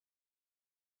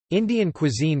Indian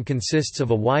cuisine consists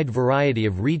of a wide variety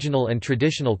of regional and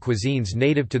traditional cuisines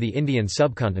native to the Indian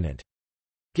subcontinent.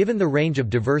 Given the range of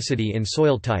diversity in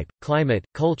soil type, climate,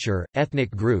 culture,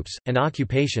 ethnic groups, and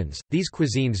occupations, these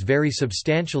cuisines vary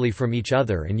substantially from each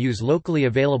other and use locally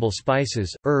available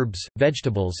spices, herbs,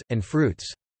 vegetables, and fruits.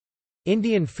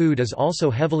 Indian food is also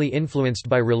heavily influenced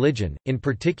by religion, in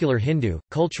particular Hindu,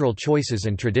 cultural choices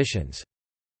and traditions.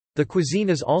 The cuisine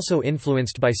is also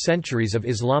influenced by centuries of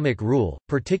Islamic rule,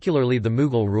 particularly the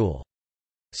Mughal rule.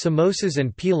 Samosas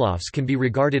and pilafs can be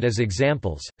regarded as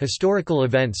examples. Historical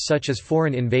events such as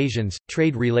foreign invasions,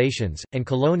 trade relations, and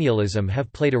colonialism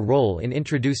have played a role in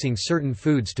introducing certain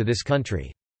foods to this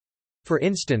country. For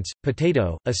instance,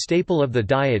 potato, a staple of the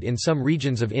diet in some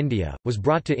regions of India, was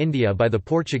brought to India by the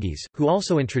Portuguese, who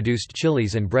also introduced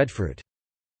chillies and breadfruit.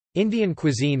 Indian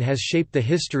cuisine has shaped the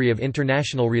history of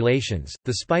international relations.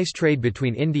 The spice trade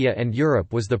between India and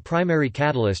Europe was the primary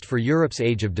catalyst for Europe's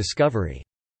age of discovery.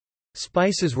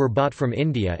 Spices were bought from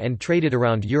India and traded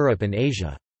around Europe and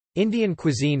Asia. Indian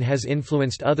cuisine has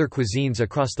influenced other cuisines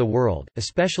across the world,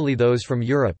 especially those from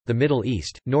Europe, the Middle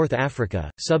East, North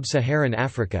Africa, sub-Saharan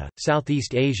Africa,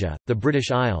 Southeast Asia, the British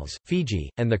Isles, Fiji,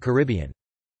 and the Caribbean.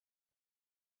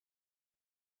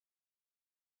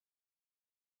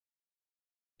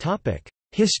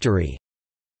 History.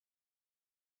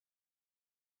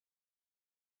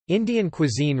 Indian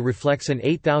cuisine reflects an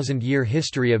 8,000-year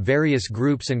history of various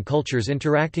groups and cultures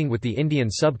interacting with the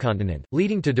Indian subcontinent,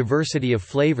 leading to diversity of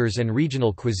flavors and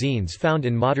regional cuisines found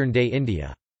in modern-day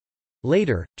India.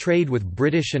 Later, trade with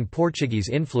British and Portuguese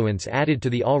influence added to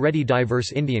the already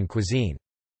diverse Indian cuisine.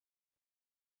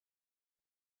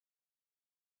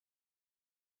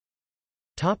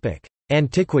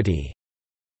 Antiquity.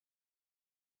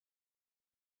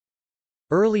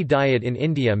 Early diet in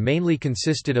India mainly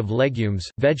consisted of legumes,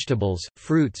 vegetables,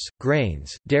 fruits,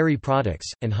 grains, dairy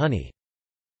products, and honey.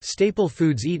 Staple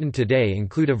foods eaten today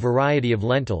include a variety of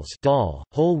lentils, dal,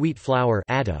 whole wheat flour,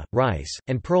 atta, rice,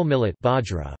 and pearl millet,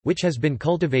 bajra, which has been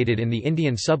cultivated in the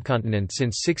Indian subcontinent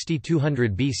since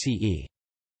 6200 BCE.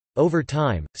 Over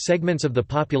time, segments of the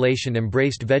population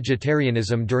embraced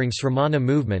vegetarianism during Sramana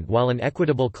movement, while an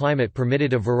equitable climate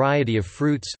permitted a variety of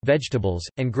fruits, vegetables,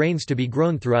 and grains to be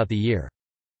grown throughout the year.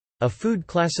 A food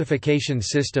classification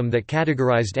system that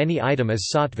categorized any item as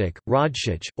sattvic,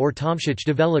 rajasic, or tamasic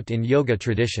developed in yoga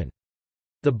tradition.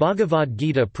 The Bhagavad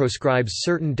Gita proscribes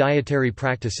certain dietary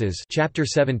practices, chapter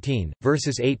 17,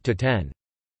 verses 8–10.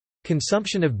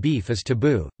 Consumption of beef is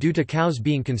taboo, due to cows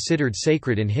being considered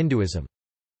sacred in Hinduism.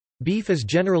 Beef is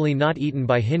generally not eaten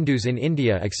by Hindus in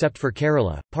India except for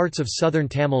Kerala, parts of southern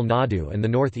Tamil Nadu and the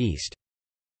northeast.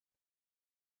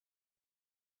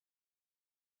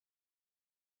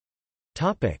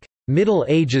 Middle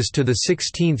Ages to the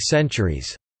 16th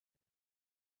centuries.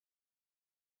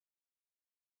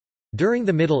 During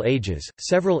the Middle Ages,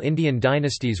 several Indian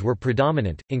dynasties were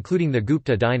predominant, including the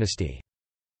Gupta dynasty.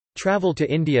 Travel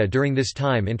to India during this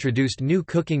time introduced new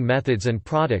cooking methods and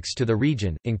products to the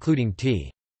region, including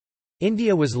tea.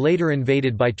 India was later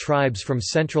invaded by tribes from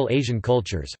Central Asian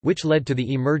cultures, which led to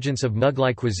the emergence of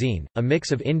Mughlai cuisine, a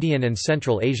mix of Indian and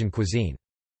Central Asian cuisine.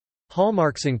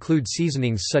 Hallmarks include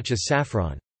seasonings such as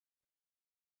saffron.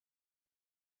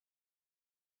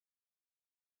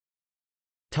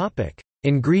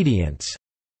 Ingredients.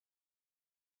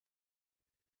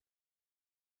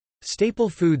 Staple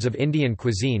foods of Indian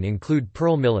cuisine include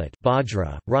pearl millet,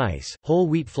 bajra, rice, whole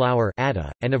wheat flour,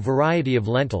 atta, and a variety of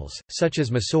lentils, such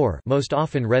as masoor, most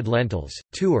often red lentils,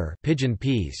 tuor, pigeon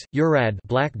peas, urad,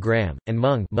 black gram, and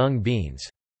mung beans.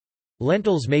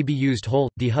 Lentils may be used whole,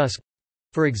 dehusked,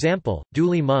 for example,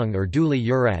 duli mung or duli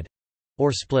urad,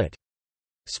 or split.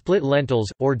 Split lentils,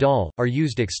 or dal, are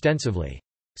used extensively.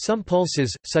 Some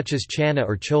pulses, such as chana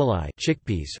or cholai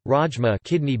chickpeas, rajma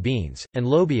kidney beans, and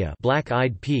lobia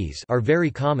black-eyed peas are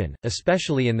very common,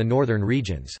 especially in the northern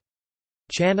regions.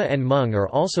 Chana and mung are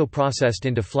also processed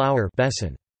into flour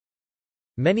besan.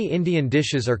 Many Indian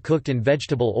dishes are cooked in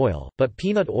vegetable oil, but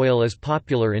peanut oil is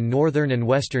popular in northern and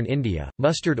western India,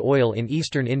 mustard oil in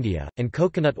eastern India, and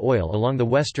coconut oil along the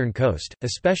western coast,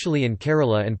 especially in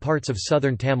Kerala and parts of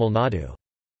southern Tamil Nadu.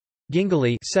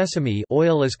 Gingali sesame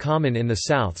oil is common in the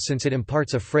south since it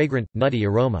imparts a fragrant, nutty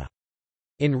aroma.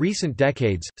 In recent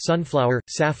decades, sunflower,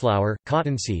 safflower,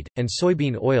 cottonseed, and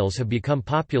soybean oils have become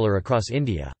popular across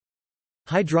India.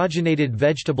 Hydrogenated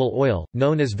vegetable oil,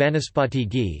 known as vanaspati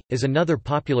ghee, is another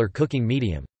popular cooking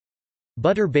medium.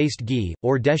 Butter-based ghee,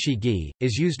 or deshi ghee,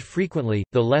 is used frequently,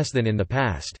 though less than in the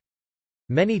past.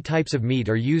 Many types of meat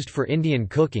are used for Indian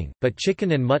cooking, but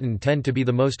chicken and mutton tend to be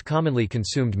the most commonly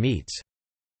consumed meats.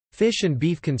 Fish and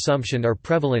beef consumption are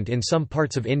prevalent in some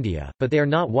parts of India, but they are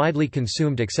not widely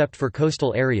consumed except for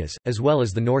coastal areas, as well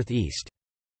as the northeast.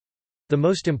 The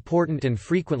most important and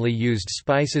frequently used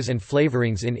spices and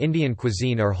flavorings in Indian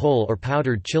cuisine are whole or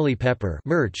powdered chili pepper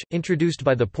mirch, introduced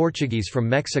by the Portuguese from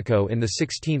Mexico in the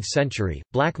 16th century,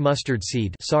 black mustard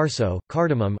seed sarso,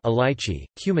 cardamom elaichi,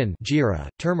 cumin jeera,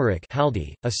 turmeric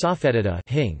haldi, asafoetida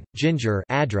hing, ginger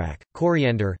adrak,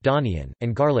 coriander dhaniyan,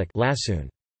 and garlic lasun.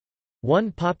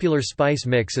 One popular spice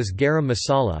mix is garam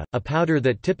masala, a powder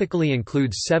that typically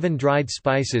includes 7 dried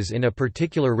spices in a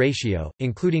particular ratio,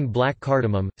 including black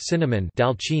cardamom, cinnamon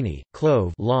dalchini,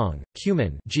 clove long,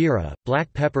 cumin jeera,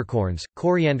 black peppercorns,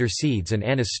 coriander seeds and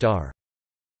anise star.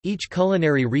 Each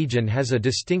culinary region has a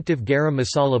distinctive garam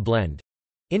masala blend.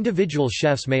 Individual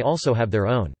chefs may also have their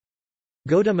own.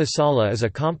 Goda masala is a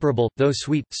comparable, though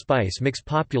sweet, spice mix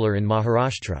popular in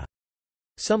Maharashtra.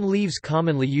 Some leaves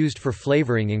commonly used for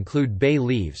flavoring include bay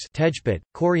leaves, tejpat,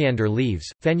 coriander leaves,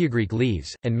 fenugreek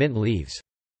leaves, and mint leaves.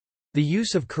 The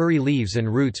use of curry leaves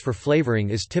and roots for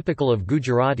flavoring is typical of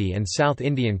Gujarati and South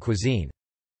Indian cuisine.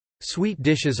 Sweet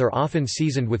dishes are often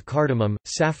seasoned with cardamom,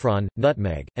 saffron,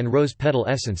 nutmeg, and rose petal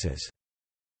essences.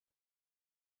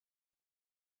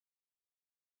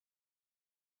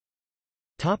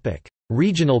 Topic: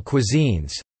 Regional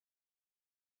cuisines.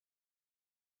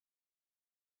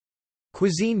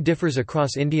 Cuisine differs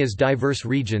across India's diverse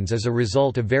regions as a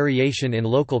result of variation in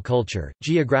local culture,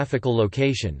 geographical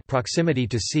location, proximity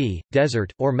to sea,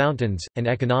 desert, or mountains, and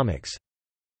economics.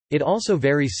 It also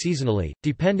varies seasonally,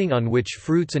 depending on which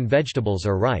fruits and vegetables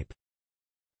are ripe.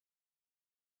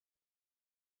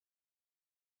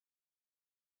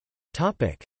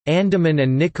 Andaman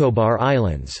and Nicobar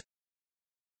Islands.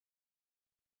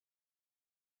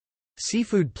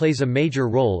 Seafood plays a major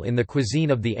role in the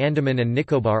cuisine of the Andaman and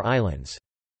Nicobar Islands.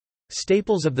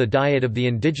 Staples of the diet of the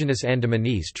indigenous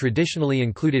Andamanese traditionally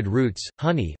included roots,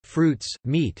 honey, fruits,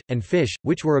 meat, and fish,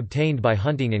 which were obtained by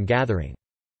hunting and gathering.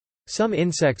 Some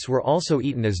insects were also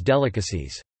eaten as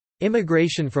delicacies.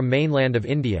 Immigration from mainland of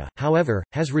India, however,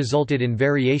 has resulted in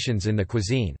variations in the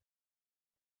cuisine.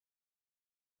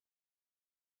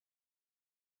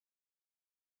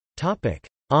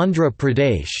 Andhra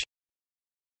Pradesh.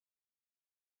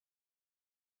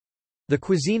 The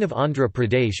cuisine of Andhra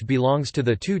Pradesh belongs to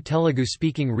the 2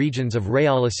 Telugu-speaking regions of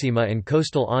Rayalaseema and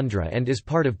coastal Andhra and is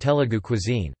part of Telugu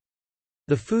cuisine.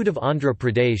 The food of Andhra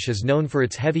Pradesh is known for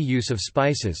its heavy use of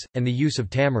spices, and the use of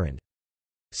tamarind.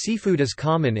 Seafood is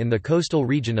common in the coastal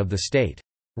region of the state.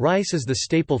 Rice is the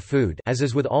staple food, as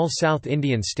is with all South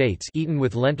Indian states, eaten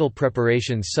with lentil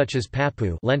preparations such as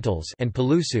pappu lentils and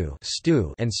pulusu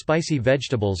stew and spicy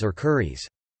vegetables or curries.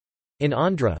 In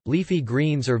Andhra, leafy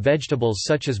greens or vegetables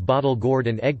such as bottle gourd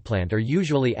and eggplant are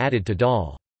usually added to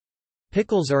dal.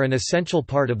 Pickles are an essential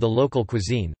part of the local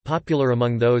cuisine. Popular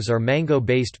among those are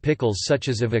mango-based pickles such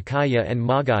as avakaya and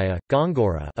magaya,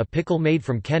 gongora, a pickle made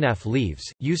from kenaf leaves,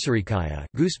 usurikaya,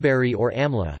 gooseberry or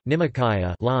amla,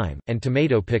 nimakaya, lime, and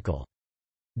tomato pickle.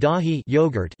 Dahi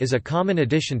yogurt is a common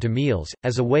addition to meals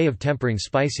as a way of tempering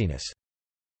spiciness.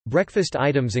 Breakfast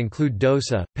items include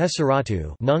dosa,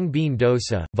 pesaratu, mung bean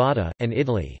dosa, vada, and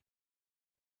idli.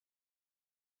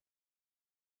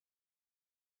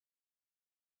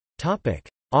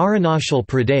 Arunachal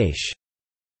Pradesh.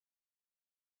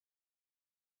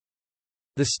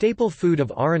 The staple food of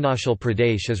Arunachal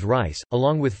Pradesh is rice,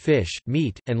 along with fish,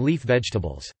 meat, and leaf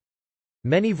vegetables.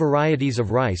 Many varieties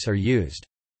of rice are used.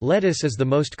 Lettuce is the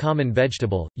most common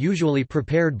vegetable, usually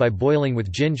prepared by boiling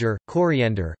with ginger,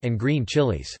 coriander, and green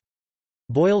chillies.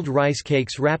 Boiled rice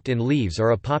cakes wrapped in leaves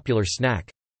are a popular snack.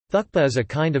 Thukpa is a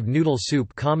kind of noodle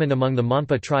soup common among the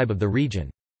Monpa tribe of the region.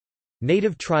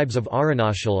 Native tribes of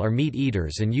Arunachal are meat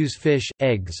eaters and use fish,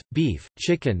 eggs, beef,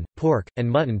 chicken, pork, and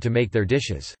mutton to make their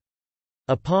dishes.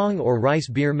 Apong or rice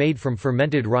beer made from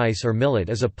fermented rice or millet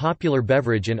is a popular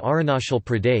beverage in Arunachal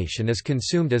Pradesh and is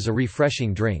consumed as a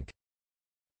refreshing drink.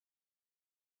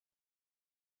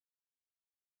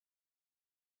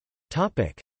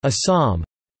 Assam.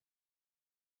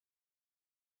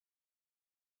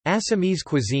 Assamese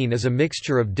cuisine is a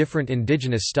mixture of different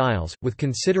indigenous styles, with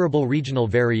considerable regional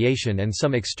variation and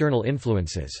some external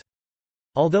influences.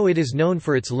 Although it is known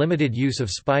for its limited use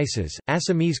of spices,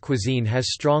 Assamese cuisine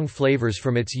has strong flavors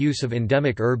from its use of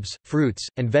endemic herbs, fruits,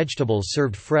 and vegetables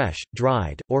served fresh,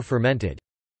 dried, or fermented.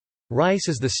 Rice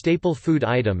is the staple food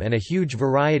item and a huge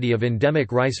variety of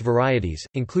endemic rice varieties,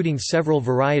 including several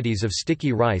varieties of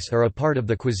sticky rice, are a part of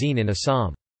the cuisine in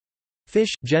Assam.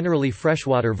 Fish, generally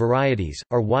freshwater varieties,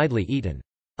 are widely eaten.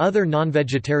 Other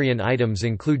non-vegetarian items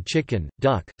include chicken,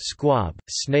 duck, squab,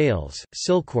 snails,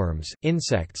 silkworms,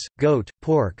 insects, goat,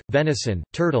 pork, venison,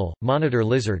 turtle, monitor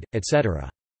lizard, etc.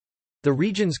 The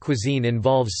region's cuisine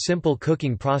involves simple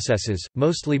cooking processes,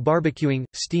 mostly barbecuing,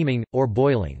 steaming, or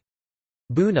boiling.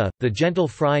 Bhuna, the gentle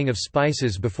frying of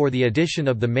spices before the addition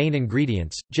of the main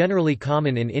ingredients, generally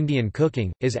common in Indian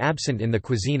cooking, is absent in the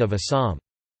cuisine of Assam.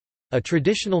 A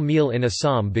traditional meal in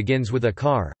Assam begins with a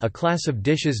kar, a class of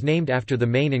dishes named after the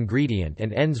main ingredient,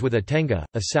 and ends with a tenga,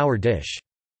 a sour dish.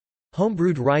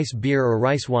 Homebrewed rice beer or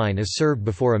rice wine is served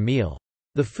before a meal.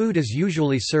 The food is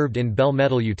usually served in bell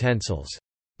metal utensils.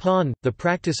 Pan, the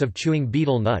practice of chewing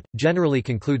betel nut, generally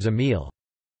concludes a meal.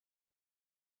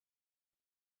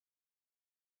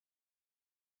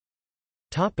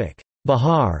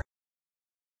 Bihar.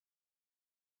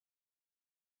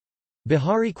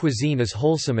 Bihari cuisine is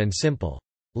wholesome and simple.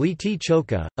 Litti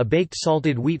chokha, a baked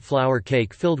salted wheat flour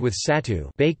cake filled with sattu,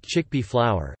 baked chickpea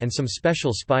flour, and some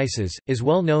special spices, is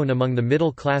well known among the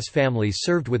middle-class families,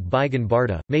 served with baigan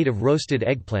barta, made of roasted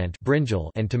eggplant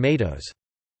brinjal, and tomatoes.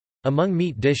 Among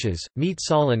meat dishes, meat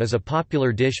salan is a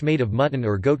popular dish made of mutton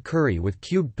or goat curry with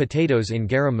cubed potatoes in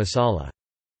garam masala.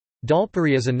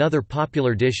 Dalpuri is another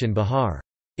popular dish in Bihar.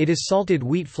 It is salted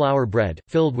wheat flour bread,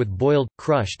 filled with boiled,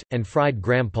 crushed, and fried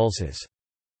gram pulses.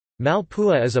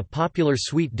 Malpua is a popular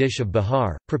sweet dish of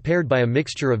Bihar, prepared by a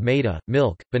mixture of maida,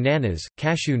 milk, bananas,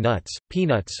 cashew nuts,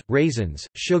 peanuts, raisins,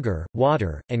 sugar,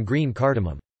 water, and green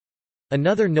cardamom.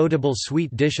 Another notable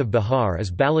sweet dish of Bihar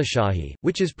is balushahi,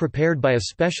 which is prepared by a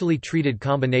specially treated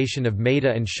combination of maida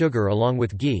and sugar along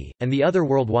with ghee, and the other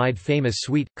worldwide famous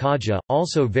sweet, khaja,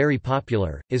 also very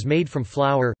popular, is made from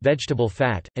flour, vegetable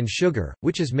fat, and sugar,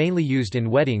 which is mainly used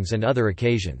in weddings and other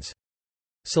occasions.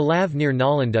 Salav near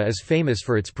Nalanda is famous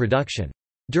for its production.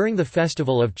 During the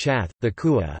festival of Chath, the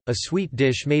kua, a sweet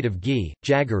dish made of ghee,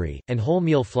 jaggery, and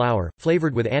wholemeal flour,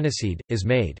 flavored with aniseed, is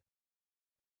made.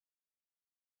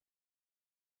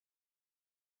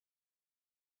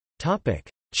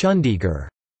 Chandigarh.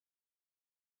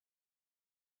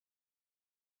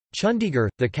 Chandigarh,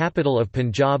 the capital of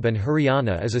Punjab and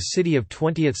Haryana, is a city of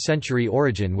 20th-century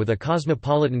origin with a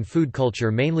cosmopolitan food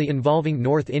culture mainly involving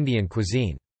North Indian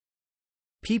cuisine.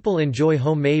 People enjoy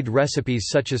homemade recipes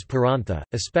such as parantha,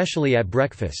 especially at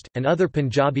breakfast, and other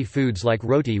Punjabi foods like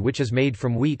roti, which is made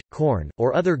from wheat, corn,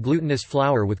 or other glutinous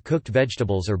flour with cooked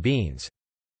vegetables or beans.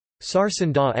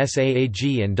 Sarson da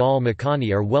saag and dal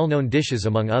makhani are well-known dishes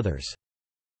among others.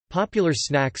 Popular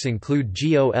snacks include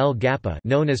gol gappa,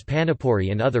 known as panipuri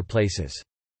in other places.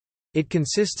 It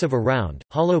consists of a round,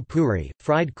 hollow puri,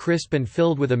 fried crisp and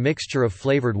filled with a mixture of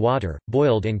flavored water,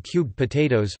 boiled and cubed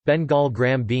potatoes, Bengal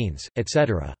gram beans,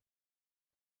 etc.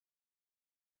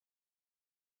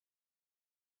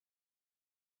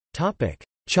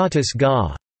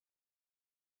 Chhattisgarh.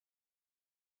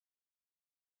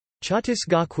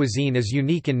 Chhattisgarh cuisine is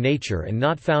unique in nature and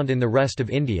not found in the rest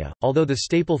of India, although the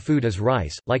staple food is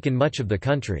rice, like in much of the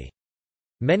country.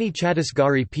 Many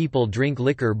Chhattisgarhi people drink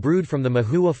liquor brewed from the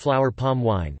mahua flower palm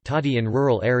wine toddy in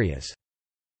rural areas.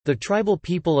 The tribal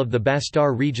people of the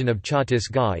Bastar region of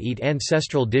Chhattisgarh eat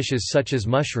ancestral dishes such as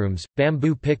mushrooms,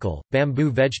 bamboo pickle, bamboo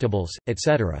vegetables,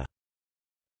 etc.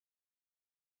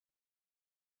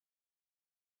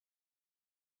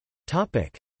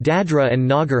 Dadra and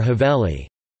Nagar Haveli.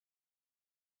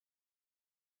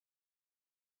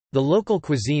 The local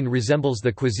cuisine resembles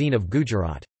the cuisine of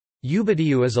Gujarat.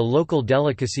 Ubadiyu is a local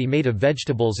delicacy made of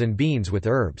vegetables and beans with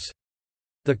herbs.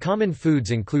 The common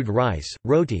foods include rice,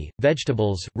 roti,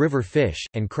 vegetables, river fish,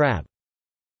 and crab.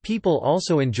 People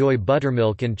also enjoy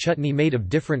buttermilk and chutney made of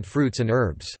different fruits and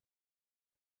herbs.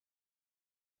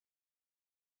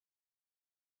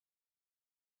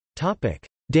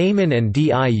 Daman and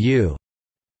Diu.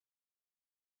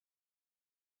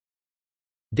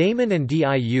 Daman and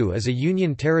Diu is a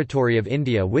union territory of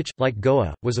India which, like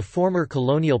Goa, was a former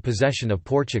colonial possession of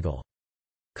Portugal.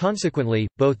 Consequently,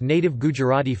 both native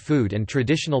Gujarati food and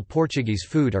traditional Portuguese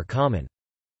food are common.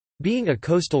 Being a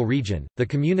coastal region, the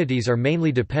communities are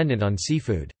mainly dependent on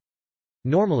seafood.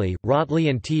 Normally, rotli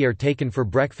and tea are taken for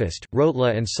breakfast,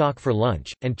 rotla and sak for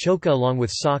lunch, and chokha along with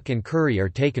sak and curry are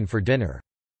taken for dinner.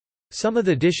 Some of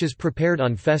the dishes prepared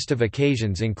on festive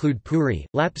occasions include puri,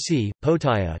 lapsi,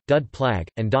 potaya, dud plag,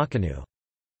 and dakanu.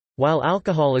 While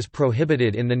alcohol is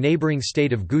prohibited in the neighbouring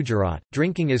state of Gujarat,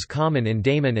 drinking is common in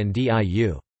Daman and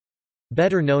Diu.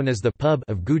 Better known as the pub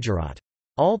of Gujarat.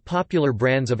 All popular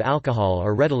brands of alcohol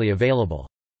are readily available.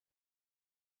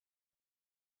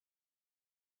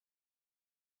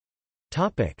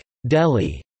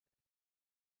 Delhi.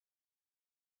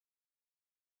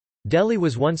 Delhi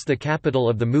was once the capital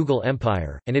of the Mughal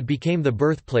Empire, and it became the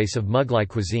birthplace of Mughlai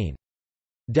cuisine.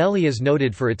 Delhi is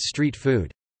noted for its street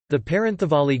food. The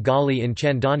Paranthavali Gali in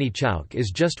Chandani Chowk is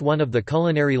just one of the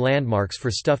culinary landmarks for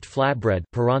stuffed flatbread.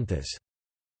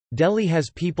 Delhi has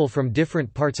people from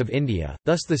different parts of India,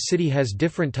 thus the city has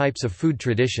different types of food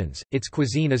traditions. Its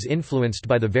cuisine is influenced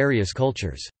by the various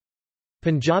cultures.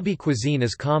 Punjabi cuisine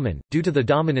is common, due to the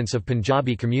dominance of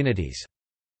Punjabi communities.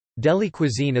 Delhi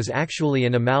cuisine is actually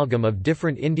an amalgam of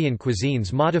different Indian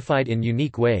cuisines modified in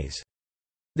unique ways.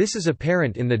 This is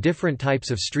apparent in the different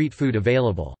types of street food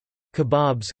available.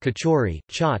 Kebabs, kachori,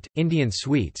 chaat, Indian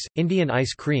sweets, Indian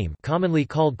ice cream commonly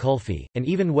called kulfi, and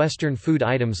even Western food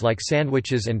items like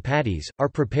sandwiches and patties, are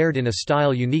prepared in a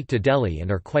style unique to Delhi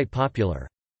and are quite popular.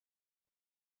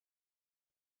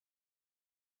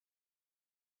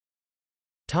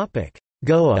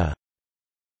 Goa.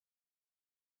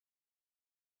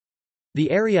 The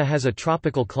area has a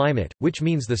tropical climate, which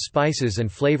means the spices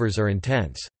and flavors are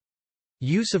intense.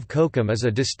 Use of kokum is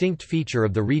a distinct feature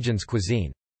of the region's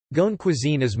cuisine. Goan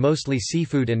cuisine is mostly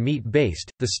seafood and meat-based,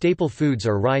 the staple foods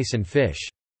are rice and fish.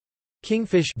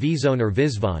 Kingfish or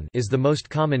visvan is the most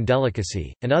common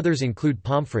delicacy, and others include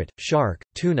pomfret, shark,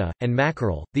 tuna, and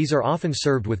mackerel. These are often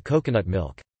served with coconut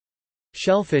milk.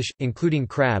 Shellfish, including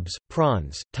crabs,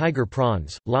 prawns, tiger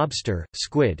prawns, lobster,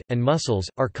 squid, and mussels,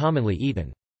 are commonly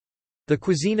eaten. The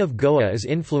cuisine of Goa is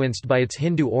influenced by its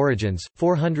Hindu origins,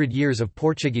 400 years of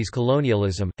Portuguese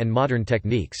colonialism, and modern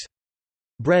techniques.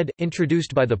 Bread,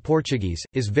 introduced by the Portuguese,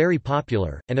 is very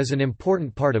popular, and is an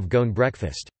important part of Goan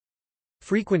breakfast.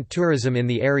 Frequent tourism in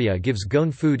the area gives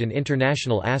Goan food an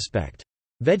international aspect.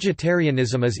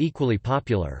 Vegetarianism is equally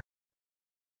popular.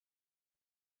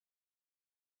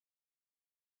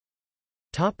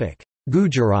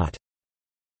 Gujarat.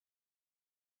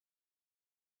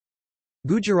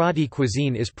 Gujarati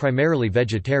cuisine is primarily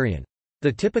vegetarian.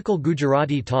 The typical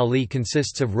Gujarati thali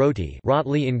consists of roti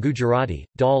in Gujarati,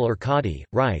 dal or kadi,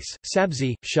 rice,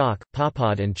 sabzi, shak,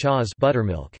 papad and chas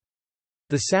buttermilk.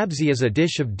 The sabzi is a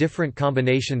dish of different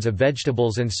combinations of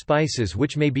vegetables and spices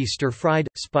which may be stir-fried,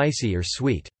 spicy or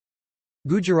sweet.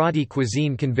 Gujarati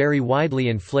cuisine can vary widely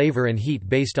in flavor and heat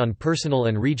based on personal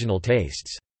and regional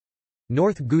tastes.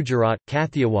 North Gujarat,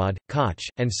 Kathiawad, Kutch,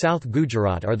 and South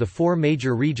Gujarat are the four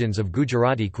major regions of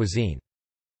Gujarati cuisine.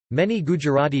 Many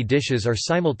Gujarati dishes are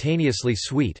simultaneously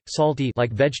sweet, salty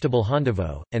like vegetable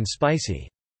handavo, and spicy.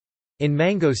 In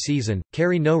mango season,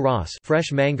 kari no ras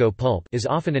fresh mango pulp is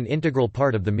often an integral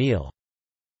part of the meal.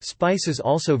 Spices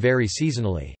also vary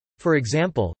seasonally. For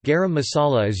example, garam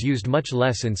masala is used much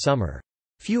less in summer.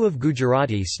 Few of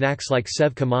Gujarati snacks like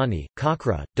sev kamani,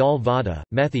 kakra, dal vada,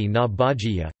 methi na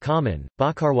bhajiya, kaman,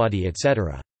 bakarwadi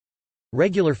etc.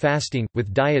 Regular fasting,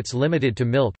 with diets limited to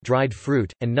milk, dried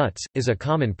fruit, and nuts, is a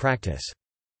common practice.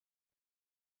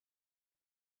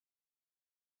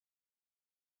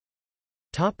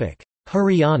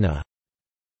 Haryana.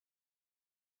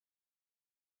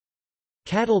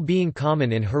 Cattle being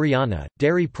common in Haryana,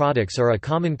 dairy products are a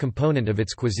common component of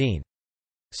its cuisine.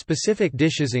 Specific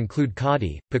dishes include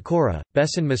kadi, pakora,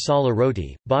 besan masala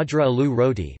roti, bajra aloo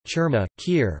roti, churma,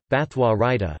 kheer, bathwa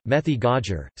raita, methi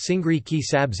gajar, singri ki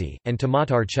sabzi, and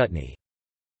tamatar chutney.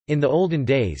 In the olden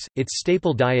days, its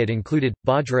staple diet included,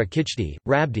 bajra khichdi,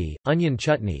 rabdi, onion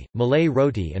chutney, malay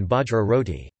roti and bajra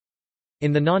roti.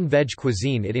 In the non-veg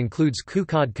cuisine it includes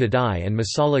kukad kadai and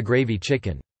masala gravy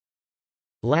chicken.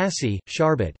 Lassi,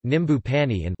 sharbat, nimbu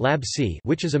pani and labsi,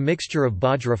 which is a mixture of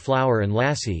bajra flour and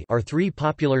lassi, are three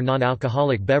popular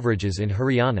non-alcoholic beverages in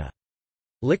Haryana.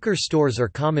 Liquor stores are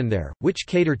common there, which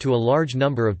cater to a large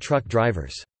number of truck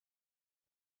drivers.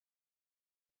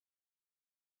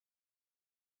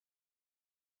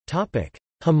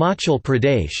 Himachal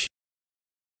Pradesh.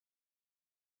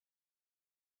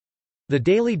 The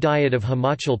daily diet of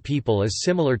Himachal people is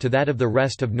similar to that of the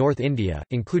rest of North India,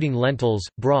 including lentils,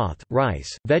 broth, rice,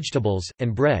 vegetables,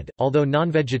 and bread, although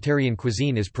non-vegetarian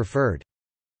cuisine is preferred.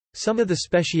 Some of the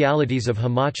specialities of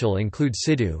Himachal include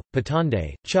siddu,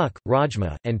 patande, chuk,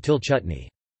 rajma, and til chutney.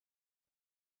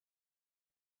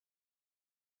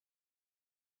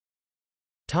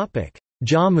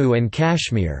 Jammu and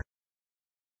Kashmir.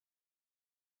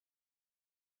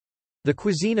 The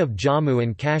cuisine of Jammu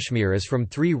and Kashmir is from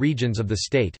three regions of the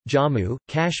state, Jammu,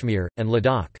 Kashmir, and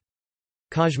Ladakh.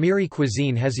 Kashmiri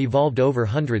cuisine has evolved over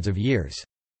hundreds of years.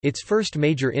 Its first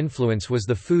major influence was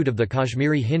the food of the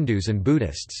Kashmiri Hindus and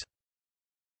Buddhists.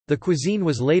 The cuisine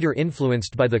was later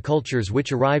influenced by the cultures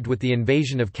which arrived with the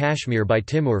invasion of Kashmir by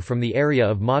Timur from the area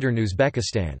of modern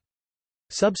Uzbekistan.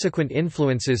 Subsequent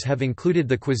influences have included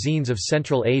the cuisines of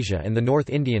Central Asia and the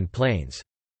North Indian plains.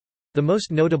 The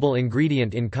most notable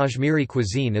ingredient in Kashmiri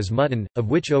cuisine is mutton, of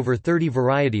which over 30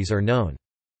 varieties are known.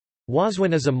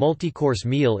 Wazwan is a multi-course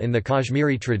meal in the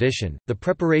Kashmiri tradition, the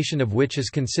preparation of which is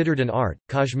considered an art.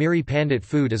 Kashmiri Pandit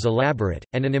food is elaborate,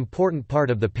 and an important part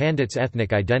of the Pandit's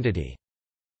ethnic identity.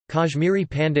 Kashmiri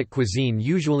Pandit cuisine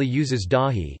usually uses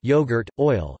dahi yogurt,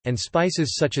 oil, and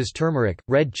spices such as turmeric,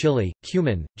 red chilli,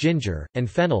 cumin, ginger, and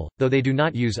fennel, though they do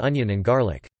not use onion and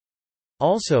garlic.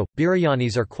 Also,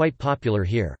 biryanis are quite popular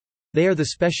here. They are the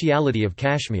speciality of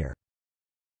Kashmir.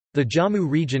 The Jammu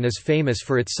region is famous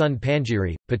for its sun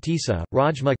panjiri, patisa,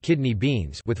 rajma kidney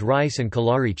beans with rice and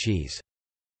kalari cheese.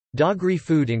 Dogri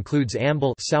food includes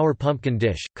ambal sour pumpkin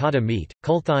dish, kata meat,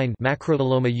 kulthine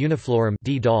Macrotyloma uniflorum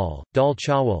d dal, dal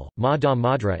chawal, ma da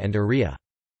madra and ariya.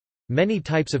 Many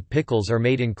types of pickles are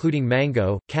made including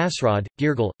mango, kasrad,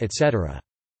 girgal, etc.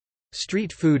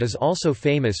 Street food is also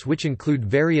famous which include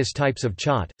various types of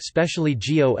chaat, specially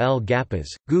gol gappas,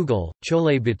 gugal,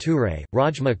 chole bhature,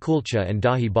 rajma kulcha and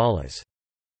dahi balas.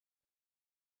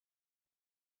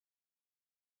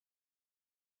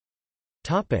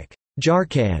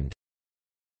 Jharkhand.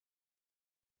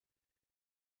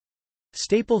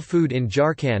 Staple food in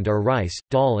Jharkhand are rice,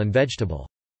 dal and vegetable.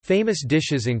 Famous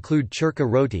dishes include churka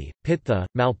roti, pitha,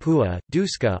 malpua,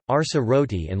 duska, arsa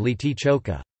roti and litti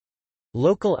choka.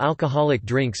 Local alcoholic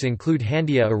drinks include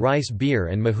handia, a rice beer,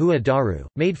 and mahua daru,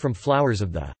 made from flowers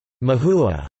of the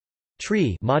mahua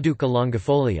tree Maduka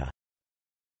longifolia.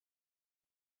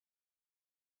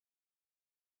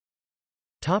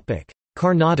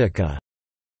 Karnataka.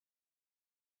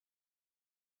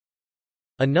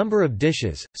 A number of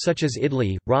dishes, such as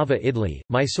idli, rava idli,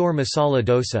 Mysore masala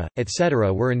dosa,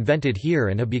 etc. were invented here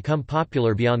and have become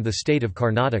popular beyond the state of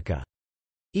Karnataka.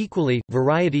 Equally,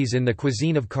 varieties in the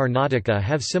cuisine of Karnataka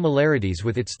have similarities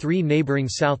with its three neighbouring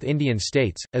South Indian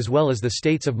states, as well as the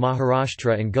states of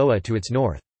Maharashtra and Goa to its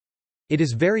north. It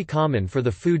is very common for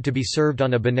the food to be served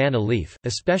on a banana leaf,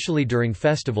 especially during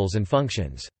festivals and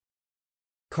functions.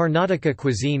 Karnataka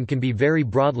cuisine can be very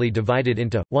broadly divided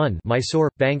into 1 Mysore,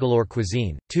 Bangalore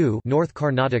cuisine, 2 North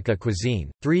Karnataka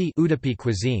cuisine, 3 Udupi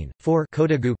cuisine, 4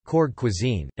 Kodagu, Coorg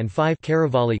cuisine, and 5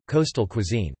 Karavalli, coastal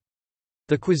cuisine.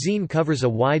 The cuisine covers a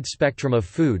wide spectrum of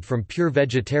food from pure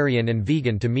vegetarian and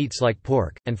vegan to meats like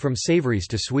pork, and from savories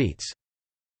to sweets.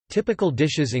 Typical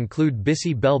dishes include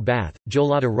bisi bel bath,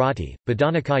 jolada roti,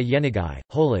 badanakai yenigai,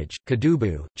 holage,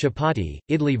 kadubu, chapati,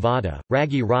 idli vada,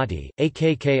 ragi roti,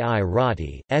 akki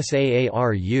roti,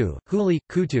 saaru, huli,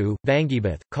 kutu,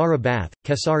 vangibath, kara bath,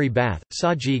 kesari bath,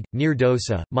 sajig, neer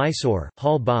dosa, Mysore,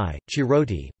 hal bai,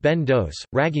 chiroti, ben dos,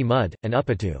 ragi mud, and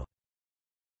uppattu.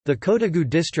 The Kodagu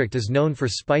district is known for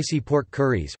spicy pork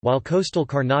curries, while coastal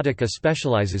Karnataka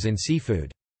specializes in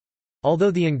seafood.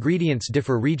 Although the ingredients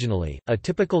differ regionally, a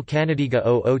typical Kannadiga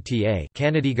oota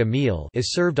Kannadiga meal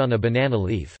is served on a banana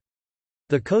leaf.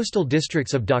 The coastal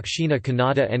districts of Dakshina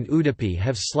Kannada and Udupi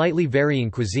have slightly varying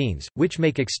cuisines, which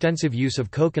make extensive use of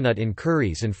coconut in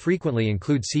curries and frequently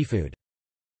include seafood.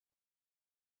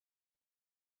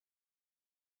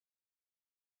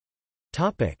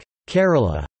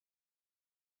 Kerala.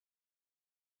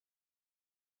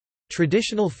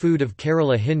 Traditional food of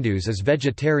Kerala Hindus is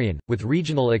vegetarian, with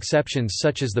regional exceptions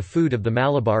such as the food of the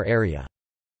Malabar area.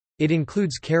 It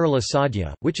includes Kerala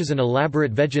Sadhya, which is an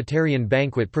elaborate vegetarian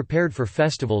banquet prepared for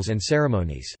festivals and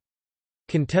ceremonies.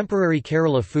 Contemporary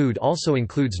Kerala food also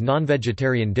includes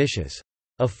non-vegetarian dishes.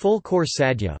 A full-course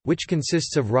sadhya, which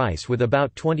consists of rice with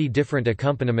about 20 different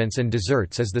accompaniments and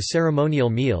desserts, is the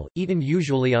ceremonial meal, eaten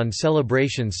usually on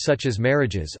celebrations such as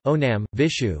marriages, Onam,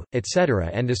 Vishu, etc.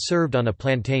 and is served on a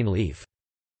plantain leaf.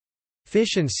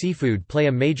 Fish and seafood play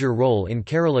a major role in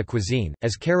Kerala cuisine,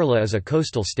 as Kerala is a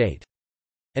coastal state.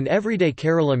 An everyday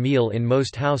Kerala meal in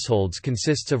most households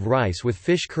consists of rice with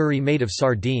fish curry made of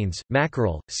sardines,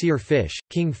 mackerel, seer fish,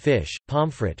 king fish,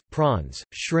 pomfret, prawns,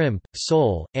 shrimp,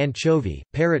 sole, anchovy,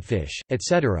 parrotfish,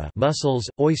 etc. Mussels,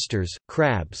 oysters,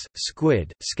 crabs,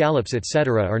 squid, scallops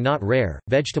etc. are not rare.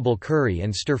 Vegetable curry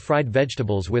and stir-fried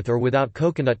vegetables with or without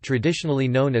coconut, traditionally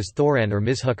known as thoran or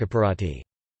mishukkaparati.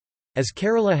 As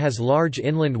Kerala has large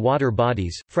inland water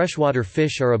bodies, freshwater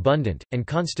fish are abundant, and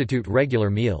constitute regular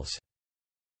meals.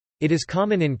 It is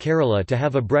common in Kerala to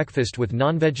have a breakfast with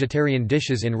non-vegetarian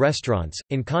dishes in restaurants,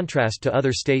 in contrast to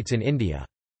other states in India.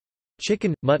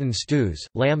 Chicken, mutton stews,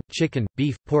 lamb, chicken,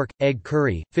 beef, pork, egg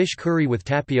curry, fish curry with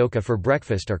tapioca for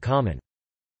breakfast are common.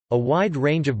 A wide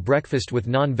range of breakfast with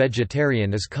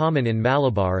non-vegetarian is common in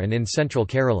Malabar and in central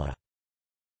Kerala.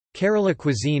 Kerala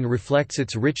cuisine reflects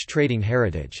its rich trading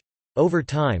heritage. Over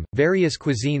time, various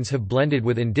cuisines have blended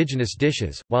with indigenous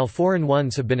dishes, while foreign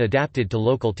ones have been adapted to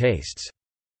local tastes.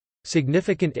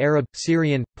 Significant Arab,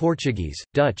 Syrian, Portuguese,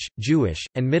 Dutch, Jewish,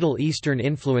 and Middle Eastern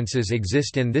influences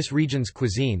exist in this region's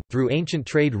cuisine, through ancient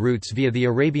trade routes via the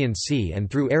Arabian Sea and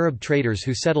through Arab traders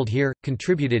who settled here,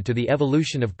 contributed to the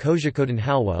evolution of kozhikodan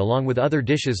halwa along with other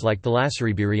dishes like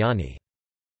thalassery biryani.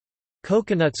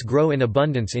 Coconuts grow in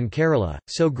abundance in Kerala,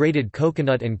 so grated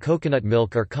coconut and coconut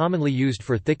milk are commonly used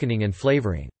for thickening and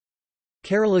flavouring.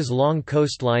 Kerala's long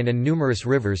coastline and numerous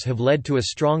rivers have led to a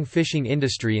strong fishing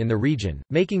industry in the region,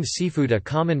 making seafood a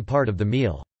common part of the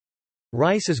meal.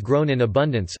 Rice is grown in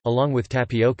abundance, along with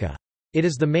tapioca. It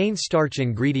is the main starch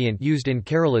ingredient used in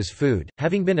Kerala's food.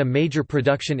 Having been a major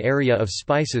production area of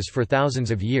spices for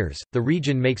thousands of years, the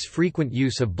region makes frequent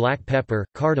use of black pepper,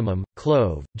 cardamom,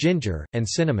 clove, ginger, and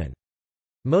cinnamon.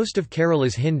 Most of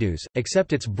Kerala's Hindus,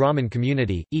 except its Brahmin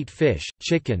community, eat fish,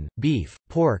 chicken, beef,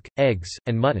 pork, eggs,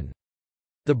 and mutton.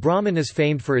 The Brahmin is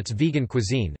famed for its vegan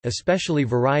cuisine, especially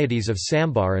varieties of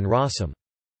sambar and rasam.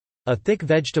 A thick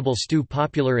vegetable stew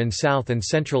popular in south and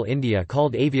central India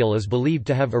called avial is believed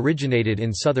to have originated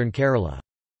in southern Kerala.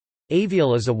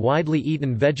 Avial is a widely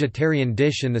eaten vegetarian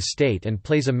dish in the state and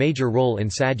plays a major role in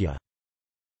sadhya.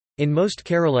 In most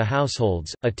Kerala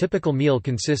households, a typical meal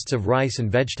consists of rice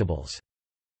and vegetables.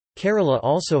 Kerala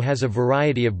also has a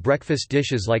variety of breakfast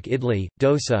dishes like idli,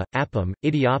 dosa, appam,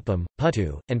 idiyappam,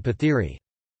 puttu, and pathiri.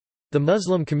 The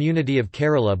Muslim community of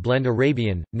Kerala blend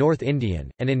Arabian, North Indian,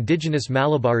 and indigenous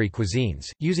Malabari cuisines,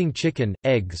 using chicken,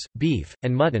 eggs, beef,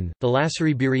 and mutton.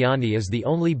 Thalassery biryani is the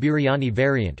only biryani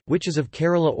variant, which is of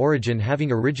Kerala origin,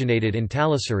 having originated in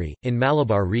Thalassery, in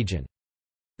Malabar region.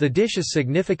 The dish is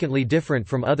significantly different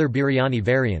from other biryani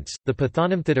variants. The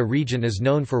Pathanamthitta region is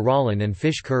known for ralan and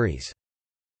fish curries.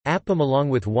 Appam along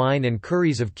with wine and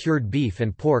curries of cured beef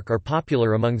and pork are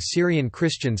popular among Syrian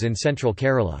Christians in central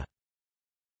Kerala.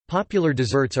 Popular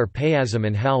desserts are payasam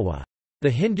and halwa. The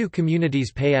Hindu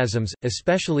community's payasams,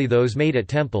 especially those made at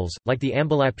temples, like the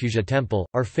Ambalapuja temple,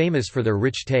 are famous for their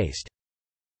rich taste.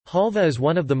 Halva is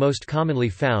one of the most commonly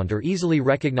found or easily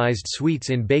recognized sweets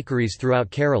in bakeries throughout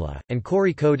Kerala, and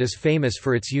Kozhikode is famous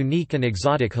for its unique and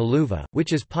exotic haluva,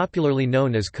 which is popularly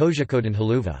known as Kozhikodan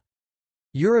haluva.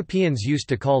 Europeans used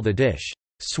to call the dish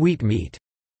sweetmeat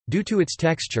due to its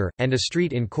texture, and a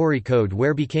street in Kozhikode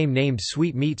where became named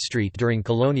Sweet Meat Street during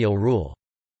colonial rule.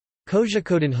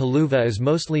 Kozhikodan haluva is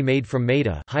mostly made from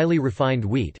maida, highly refined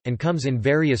wheat, and comes in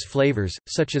various flavors,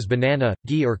 such as banana,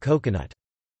 ghee or coconut.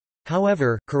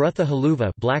 However, karutha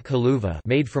haluva, black haluva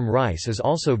made from rice is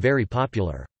also very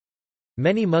popular.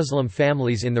 Many Muslim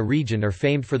families in the region are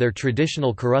famed for their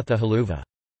traditional karutha haluva.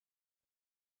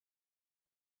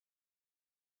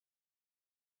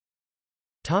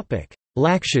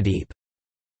 Lakshadweep.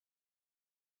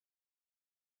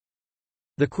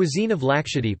 The cuisine of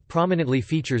Lakshadweep prominently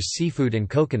features seafood and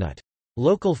coconut.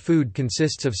 Local food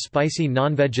consists of spicy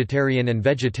non-vegetarian and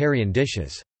vegetarian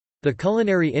dishes. The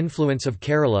culinary influence of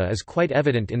Kerala is quite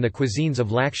evident in the cuisines of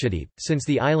Lakshadweep, since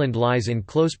the island lies in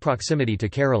close proximity to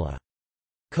Kerala.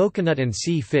 Coconut and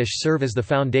sea fish serve as the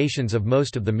foundations of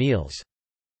most of the meals.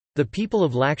 The people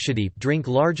of Lakshadweep drink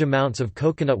large amounts of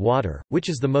coconut water, which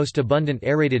is the most abundant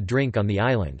aerated drink on the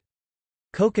island.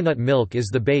 Coconut milk is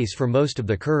the base for most of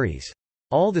the curries.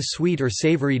 All the sweet or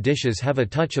savory dishes have a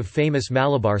touch of famous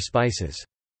Malabar spices.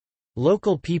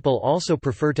 Local people also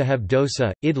prefer to have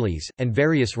dosa, idlis, and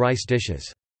various rice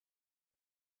dishes.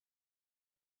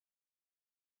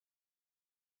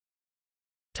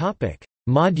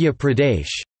 Madhya Pradesh.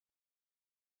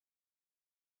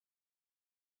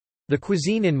 The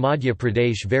cuisine in Madhya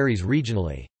Pradesh varies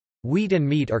regionally. Wheat and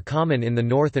meat are common in the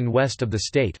north and west of the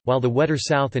state, while the wetter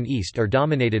south and east are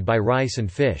dominated by rice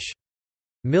and fish.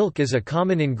 Milk is a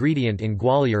common ingredient in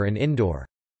Gwalior and Indore.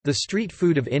 The street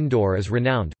food of Indore is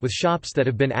renowned, with shops that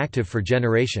have been active for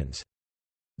generations.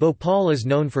 Bhopal is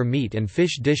known for meat and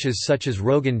fish dishes such as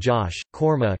Rogan Josh,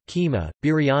 korma, keema,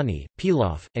 biryani,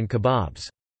 pilaf, and kebabs.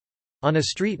 On a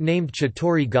street named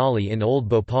Chatori Gali in Old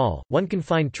Bhopal, one can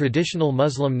find traditional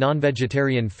Muslim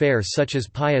non-vegetarian fare such as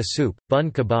paya soup, bun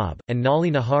kebab, and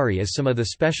nali nahari as some of the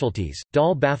specialties.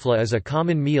 Dal bafla is a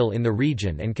common meal in the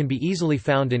region and can be easily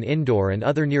found in Indore and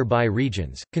other nearby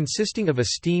regions, consisting of a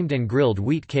steamed and grilled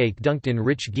wheat cake dunked in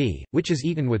rich ghee, which is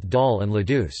eaten with dal and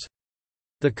ladus.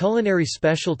 The culinary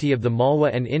specialty of the Malwa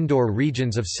and Indore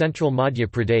regions of central Madhya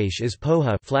Pradesh is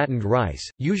poha, flattened rice,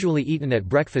 usually eaten at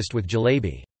breakfast with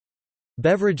jalebi.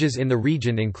 Beverages in the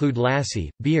region include lassi,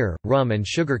 beer, rum and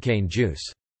sugarcane juice.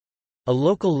 A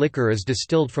local liquor is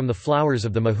distilled from the flowers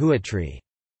of the mahua tree.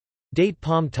 Date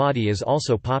palm toddy is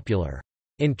also popular.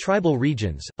 In tribal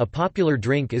regions, a popular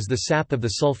drink is the sap of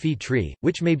the sulfi tree,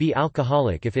 which may be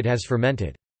alcoholic if it has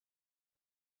fermented.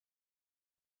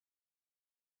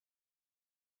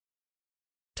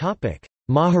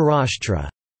 Maharashtra.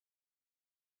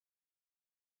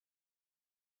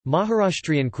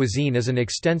 Maharashtrian cuisine is an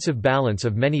extensive balance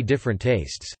of many different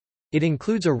tastes. It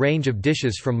includes a range of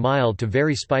dishes from mild to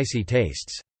very spicy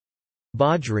tastes.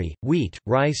 Bajri, wheat,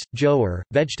 rice, jowar,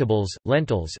 vegetables,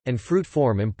 lentils, and fruit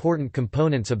form important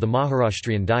components of the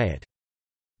Maharashtrian diet.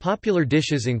 Popular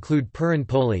dishes include puran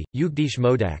poli, ugdish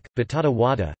modak, batata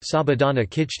wada, sabudana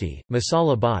khichdi,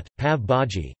 masala bhat, pav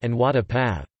bhaji, and wada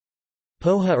pav.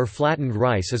 Poha or flattened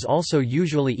rice is also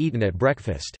usually eaten at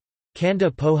breakfast. Kanda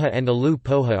poha and aloo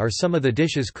poha are some of the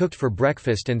dishes cooked for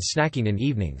breakfast and snacking in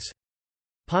evenings.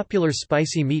 Popular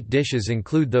spicy meat dishes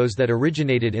include those that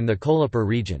originated in the Kolhapur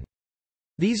region.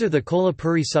 These are the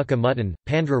Kolhapuri sukka mutton,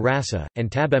 pandra rasa,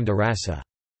 and tabemda rasa.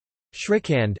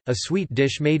 Shrikhand, a sweet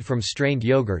dish made from strained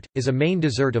yogurt, is a main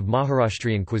dessert of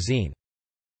Maharashtrian cuisine.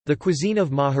 The cuisine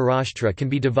of Maharashtra can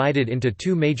be divided into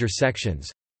two major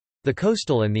sections: the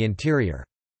coastal and the interior.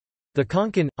 The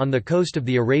Konkan, on the coast of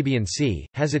the Arabian Sea,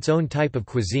 has its own type of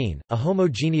cuisine, a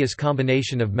homogeneous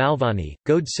combination of Malvani,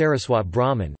 Gode Saraswat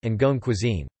Brahmin, and Goan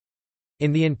cuisine.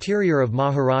 In the interior of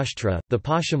Maharashtra, the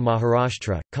Paschim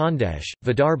Maharashtra, Khandesh,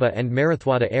 Vidarbha and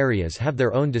Marathwada areas have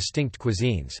their own distinct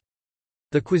cuisines.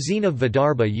 The cuisine of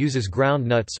Vidarbha uses ground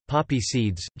nuts, poppy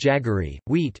seeds, jaggery,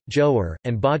 wheat, jowar,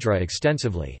 and bajra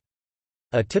extensively.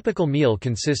 A typical meal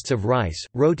consists of rice,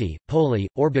 roti, poli,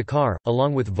 or bakar,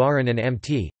 along with varan and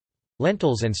amti,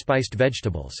 lentils and spiced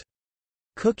vegetables.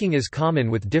 Cooking is common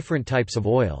with different types of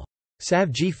oil.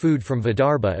 Savji food from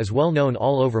Vidarbha is well known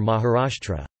all over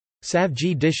Maharashtra.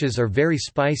 Savji dishes are very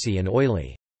spicy and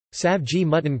oily. Savji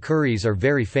mutton curries are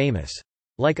very famous.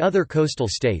 Like other coastal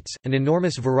states, an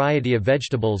enormous variety of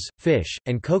vegetables, fish,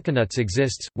 and coconuts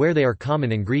exists, where they are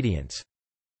common ingredients.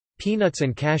 Peanuts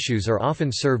and cashews are often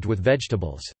served with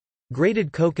vegetables.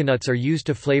 Grated coconuts are used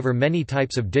to flavor many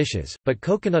types of dishes, but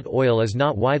coconut oil is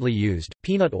not widely used,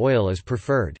 peanut oil is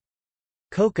preferred.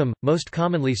 Kokum, most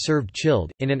commonly served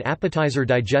chilled, in an appetizer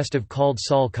digestive called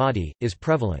sal kadi, is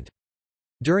prevalent.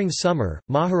 During summer,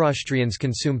 Maharashtrians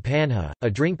consume panha, a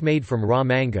drink made from raw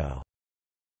mango.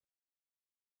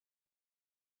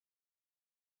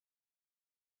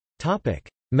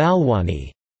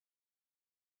 Malwani.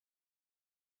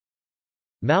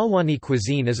 Malwani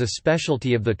cuisine is a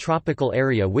specialty of the tropical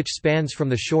area which spans from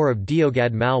the shore of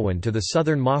Diogad Malwan to the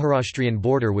southern Maharashtrian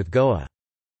border with Goa.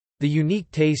 The unique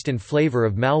taste and flavor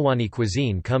of Malwani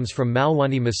cuisine comes from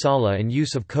Malwani masala and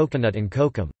use of coconut and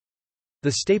kokum.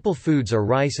 The staple foods are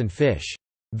rice and fish.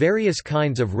 Various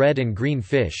kinds of red and green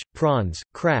fish, prawns,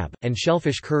 crab, and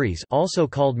shellfish curries, also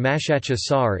called mashacha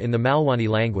sar in the Malwani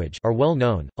language, are well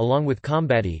known, along with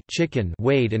kambadi, chicken,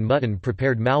 wade and mutton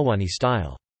prepared Malwani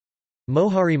style.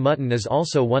 Mohari mutton is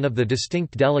also one of the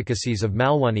distinct delicacies of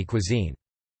Malwani cuisine.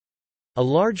 A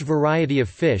large variety of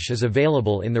fish is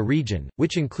available in the region,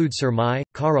 which include surmai,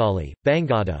 karali,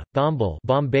 bangada, bombal,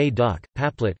 Bombay duck,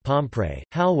 paplet, pompray,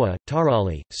 halwa,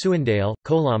 tarali, suandale,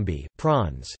 kolambi,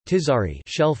 prawns, tizari,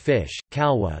 shellfish,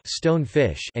 kalwa, stone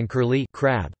fish, and curly,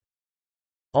 crab.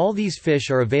 All these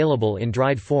fish are available in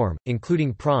dried form,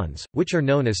 including prawns, which are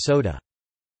known as soda.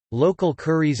 Local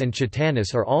curries and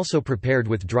chitanis are also prepared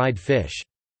with dried fish.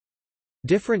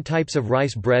 Different types of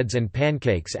rice breads and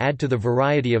pancakes add to the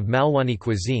variety of Malwani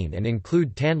cuisine and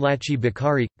include tandlachi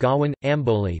bakari, gawan,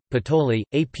 amboli, patoli,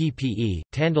 appe,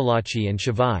 tandalachi and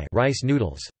shavai rice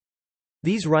noodles.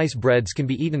 These rice breads can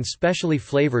be eaten specially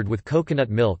flavored with coconut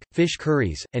milk, fish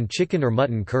curries, and chicken or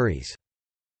mutton curries.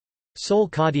 Sol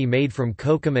kadi made from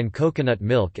kokum and coconut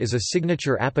milk is a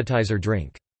signature appetizer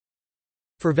drink.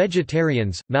 For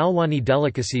vegetarians, Malwani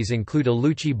delicacies include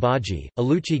aluchi bhaji,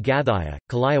 aluchi gathaya,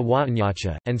 kalaya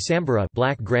watanyacha, and sambara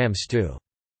black gram stew.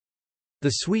 The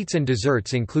sweets and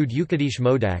desserts include Ukadish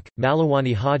modak,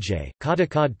 Malawani haje,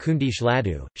 Katakad kundish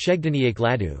ladu, Shegdaniak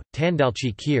ladu,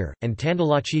 Tandalchi kheer, and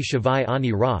Tandalachi shavai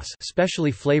ani ras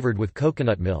specially flavored with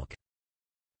coconut milk.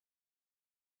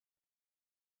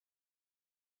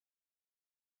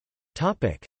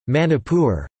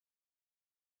 Manipur.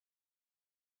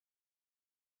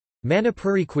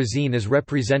 Manipuri cuisine is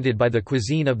represented by the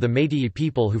cuisine of the Meitei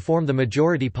people who form the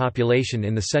majority population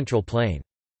in the Central Plain.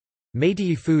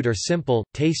 Meitei food are simple,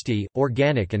 tasty,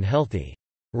 organic and healthy.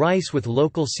 Rice with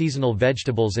local seasonal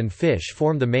vegetables and fish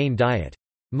form the main diet.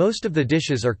 Most of the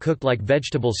dishes are cooked like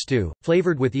vegetable stew,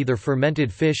 flavored with either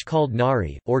fermented fish called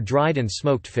nari, or dried and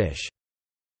smoked fish.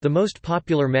 The most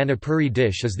popular Manipuri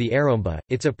dish is the aromba.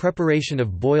 It's a preparation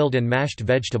of boiled and mashed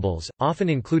vegetables, often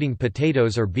including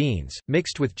potatoes or beans,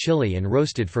 mixed with chili and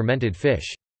roasted fermented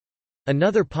fish.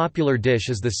 Another popular dish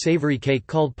is the savory cake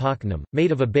called paknam,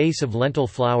 made of a base of lentil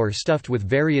flour stuffed with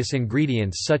various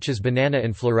ingredients such as banana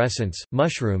inflorescence,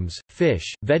 mushrooms,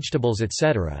 fish, vegetables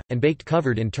etc., and baked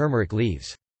covered in turmeric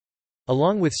leaves.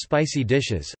 Along with spicy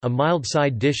dishes, a mild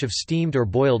side dish of steamed or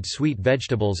boiled sweet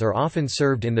vegetables are often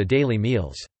served in the daily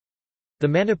meals. The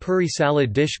Manipuri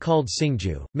salad dish called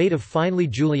singju, made of finely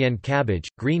julienne cabbage,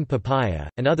 green papaya,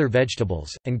 and other vegetables,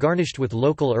 and garnished with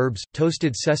local herbs,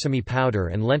 toasted sesame powder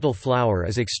and lentil flour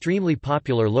is extremely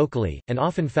popular locally, and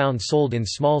often found sold in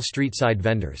small street-side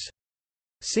vendors.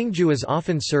 Singju is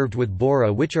often served with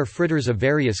bora, which are fritters of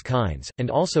various kinds,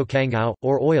 and also kangao,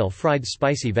 or oil-fried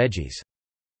spicy veggies.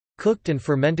 Cooked and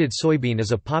fermented soybean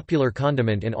is a popular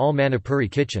condiment in all Manipuri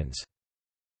kitchens.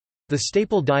 The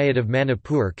staple diet of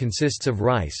Manipur consists of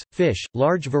rice, fish,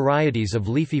 large varieties of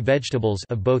leafy vegetables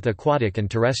of both aquatic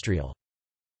and terrestrial.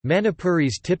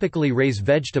 Manipuris typically raise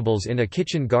vegetables in a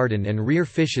kitchen garden and rear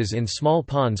fishes in small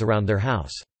ponds around their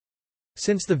house.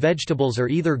 Since the vegetables are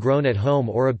either grown at home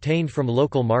or obtained from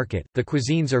local market, the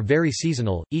cuisines are very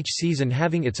seasonal, each season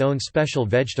having its own special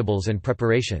vegetables and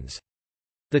preparations.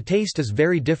 The taste is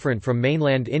very different from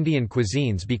mainland Indian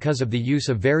cuisines because of the use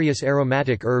of various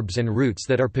aromatic herbs and roots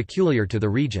that are peculiar to the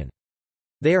region.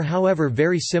 They are however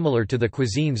very similar to the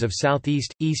cuisines of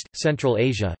Southeast, East, Central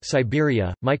Asia,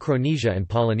 Siberia, Micronesia and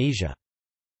Polynesia.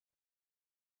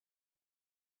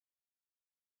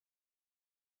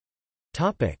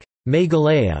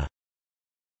 Meghalaya.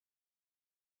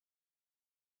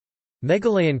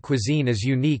 Meghalayan cuisine is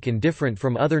unique and different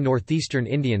from other northeastern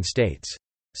Indian states.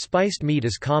 Spiced meat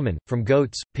is common, from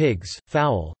goats, pigs,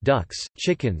 fowl, ducks,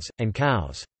 chickens, and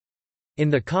cows. In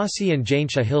the Khasi and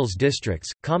Jaintia Hills districts,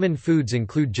 common foods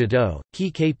include jado, ki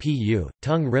kpu,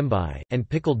 tung rimbai, and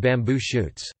pickled bamboo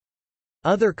shoots.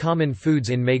 Other common foods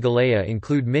in Meghalaya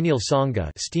include minil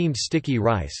sanga, steamed sticky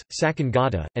rice, sakan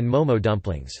gata, and momo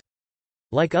dumplings.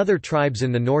 Like other tribes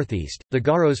in the northeast, the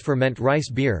Garos ferment rice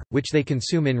beer, which they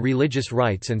consume in religious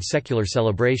rites and secular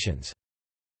celebrations.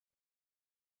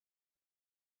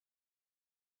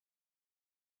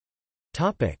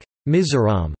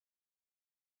 Mizoram.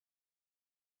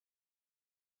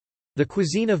 The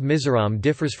cuisine of Mizoram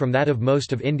differs from that of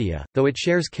most of India, though it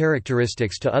shares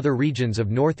characteristics to other regions of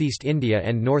northeast India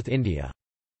and North India.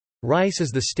 Rice is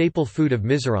the staple food of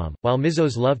Mizoram, while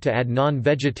Mizos love to add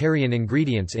non-vegetarian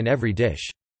ingredients in every dish.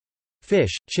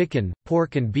 Fish, chicken,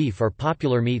 pork and beef are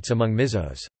popular meats among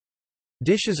Mizos.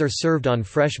 Dishes are served on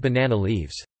fresh banana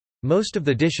leaves. Most of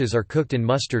the dishes are cooked in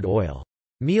mustard oil.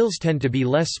 Meals tend to be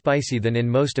less spicy than in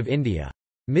most of India.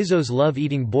 Mizos love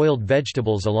eating boiled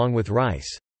vegetables along with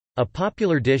rice. A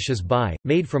popular dish is bai,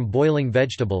 made from boiling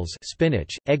vegetables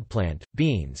spinach, eggplant,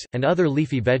 beans, and other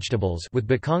leafy vegetables with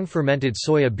bakong fermented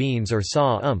soya beans or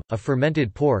a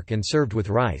fermented pork and served with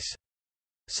rice.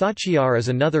 Sachiar is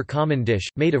another common dish,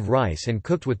 made of rice and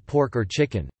cooked with pork or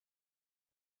chicken.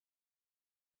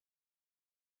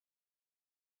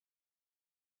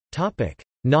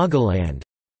 Nagaland.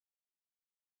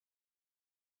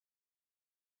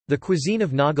 The cuisine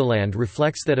of Nagaland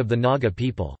reflects that of the Naga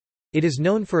people. It is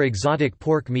known for exotic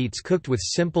pork meats cooked with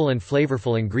simple and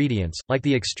flavorful ingredients, like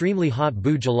the extremely hot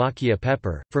bu jalakia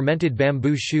pepper, fermented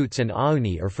bamboo shoots and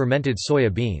auni or fermented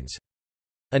soya beans.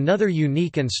 Another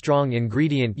unique and strong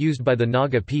ingredient used by the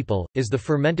Naga people, is the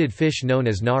fermented fish known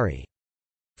as nari.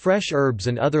 Fresh herbs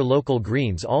and other local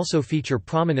greens also feature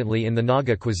prominently in the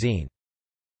Naga cuisine.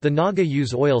 The Naga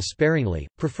use oil sparingly,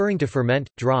 preferring to ferment,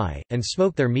 dry, and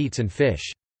smoke their meats and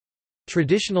fish.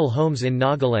 Traditional homes in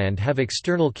Nagaland have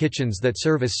external kitchens that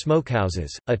serve as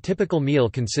smokehouses. A typical meal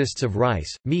consists of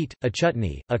rice, meat, a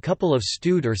chutney, a couple of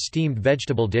stewed or steamed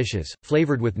vegetable dishes,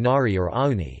 flavored with nari or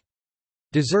auni.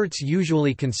 Desserts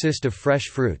usually consist of fresh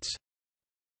fruits.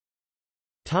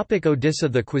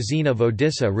 Odisha. The cuisine of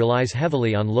Odisha relies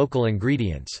heavily on local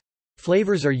ingredients.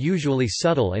 Flavors are usually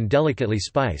subtle and delicately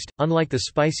spiced, unlike the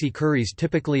spicy curries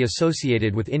typically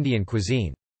associated with Indian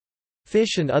cuisine.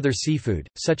 Fish and other seafood,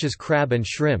 such as crab and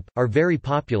shrimp, are very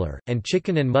popular, and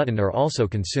chicken and mutton are also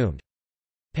consumed.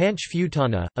 Panch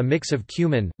futana, a mix of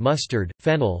cumin, mustard,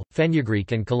 fennel,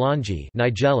 fenugreek and kalanji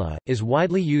nigella, is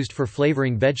widely used for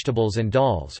flavoring vegetables and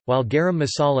dals, while garam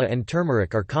masala and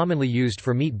turmeric are commonly used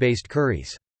for meat-based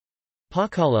curries.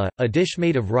 Pakala, a dish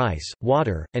made of rice,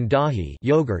 water, and dahi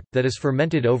yogurt, that is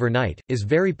fermented overnight, is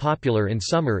very popular in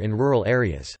summer in rural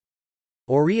areas.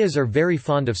 Oriyas are very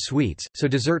fond of sweets, so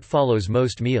dessert follows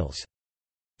most meals.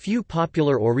 Few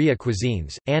popular Oriya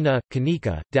cuisines, anna,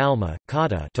 kanika, dalma,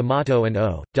 kata tomato and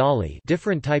dali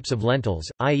different types of lentils,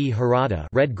 i.e. harada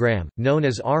red gram, known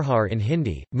as arhar in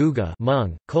Hindi, muga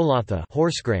mung, kolatha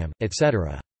horse gram,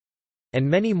 etc. and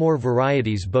many more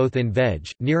varieties both in veg,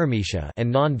 niramisha,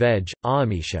 and non-veg,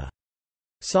 aamisha.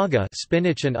 Saga,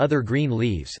 spinach and other green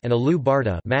leaves, and aloo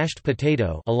barta, mashed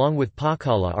potato, along with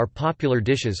pakala are popular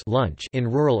dishes lunch in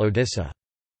rural Odisha.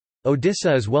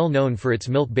 Odisha is well known for its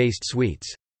milk-based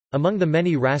sweets. Among the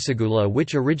many rasagula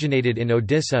which originated in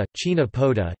Odisha, China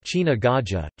Poda, China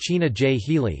Gaja, China J.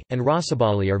 Healy, and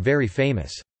Rasabali are very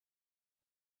famous.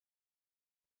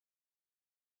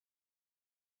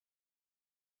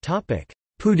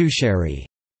 Puducherry.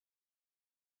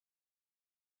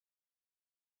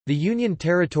 The Union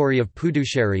territory of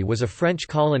Puducherry was a French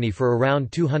colony for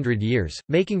around 200 years,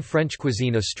 making French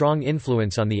cuisine a strong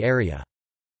influence on the area.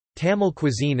 Tamil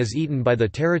cuisine is eaten by the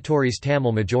territory's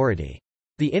Tamil majority.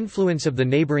 The influence of the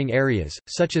neighbouring areas,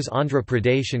 such as Andhra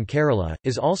Pradesh and Kerala,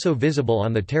 is also visible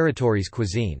on the territory's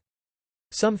cuisine.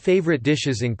 Some favourite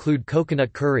dishes include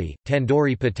coconut curry,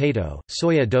 tandoori potato,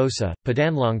 soya dosa,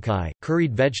 padanlankai,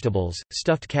 curried vegetables,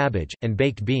 stuffed cabbage, and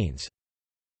baked beans.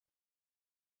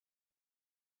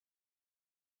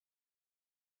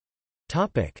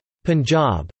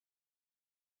 Punjab.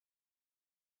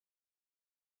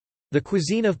 The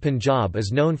cuisine of Punjab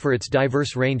is known for its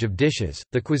diverse range of dishes.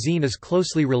 The cuisine is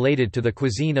closely related to the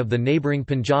cuisine of the neighbouring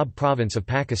Punjab province of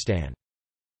Pakistan.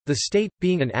 The state,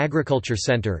 being an agriculture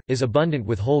centre, is abundant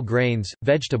with whole grains,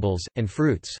 vegetables, and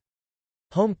fruits.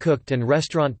 Home-cooked and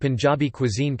restaurant Punjabi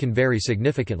cuisine can vary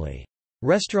significantly.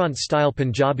 Restaurant-style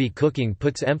Punjabi cooking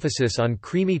puts emphasis on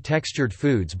creamy textured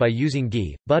foods by using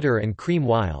ghee, butter and cream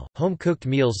while home-cooked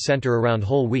meals center around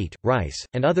whole wheat, rice,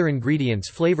 and other ingredients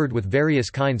flavored with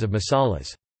various kinds of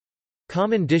masalas.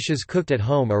 Common dishes cooked at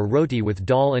home are roti with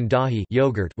dal and dahi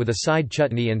yogurt with a side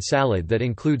chutney and salad that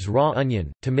includes raw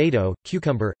onion, tomato,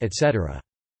 cucumber, etc.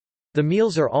 The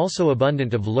meals are also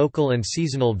abundant of local and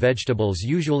seasonal vegetables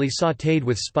usually sautéed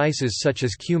with spices such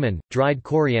as cumin, dried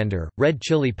coriander, red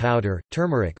chili powder,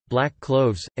 turmeric, black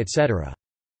cloves, etc.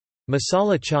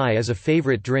 Masala chai is a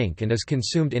favorite drink and is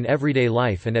consumed in everyday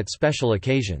life and at special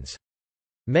occasions.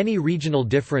 Many regional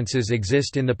differences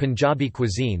exist in the Punjabi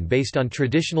cuisine based on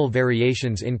traditional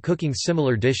variations in cooking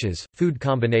similar dishes, food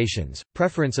combinations,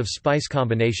 preference of spice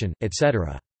combination,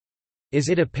 etc. Is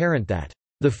it apparent that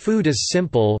the food is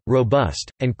simple,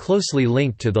 robust, and closely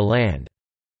linked to the land?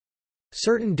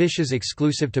 Certain dishes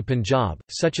exclusive to Punjab,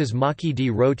 such as makki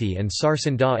di roti and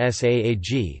sarson da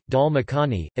saag, dal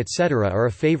makhani, etc. are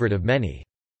a favourite of many.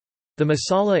 The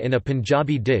masala in a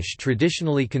Punjabi dish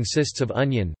traditionally consists of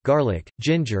onion, garlic,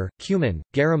 ginger, cumin,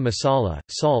 garam masala,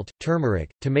 salt, turmeric,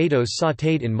 tomatoes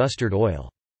sautéed in mustard oil.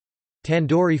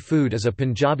 Tandoori food is a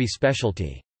Punjabi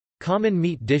specialty. Common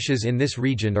meat dishes in this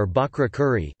region are bakra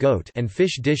curry goat and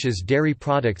fish dishes. Dairy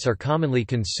products are commonly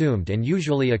consumed and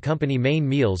usually accompany main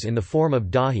meals in the form of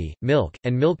dahi, milk,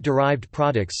 and milk-derived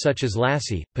products such as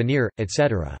lassi, paneer,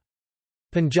 etc.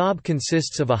 Punjab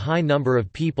consists of a high number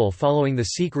of people following the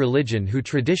Sikh religion who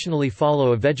traditionally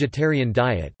follow a vegetarian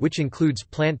diet which includes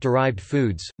plant-derived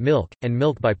foods, milk, and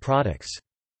milk by-products.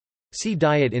 See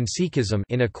diet in Sikhism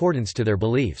in accordance to their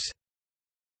beliefs.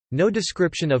 No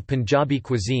description of Punjabi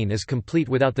cuisine is complete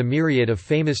without the myriad of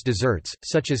famous desserts,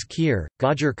 such as kheer,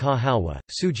 gajar ka halwa,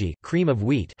 suji cream of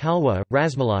wheat halwa,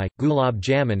 rasmalai, gulab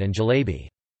jamun and jalebi.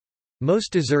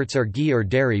 Most desserts are ghee or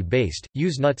dairy-based,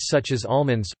 use nuts such as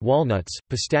almonds, walnuts,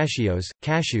 pistachios,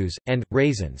 cashews, and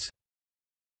raisins.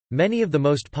 Many of the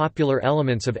most popular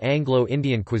elements of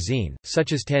Anglo-Indian cuisine,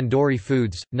 such as tandoori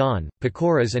foods, naan,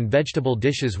 pakoras and vegetable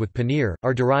dishes with paneer,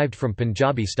 are derived from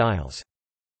Punjabi styles.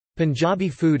 Punjabi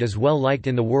food is well liked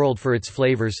in the world for its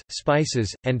flavors,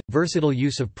 spices, and versatile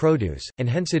use of produce, and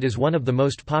hence it is one of the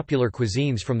most popular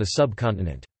cuisines from the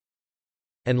subcontinent.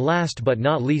 And last but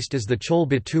not least is the chole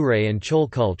bhature and chole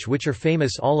kulche, which are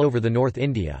famous all over the North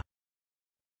India.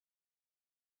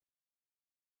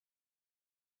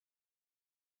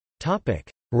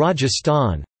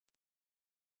 Rajasthan.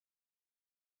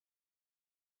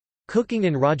 Cooking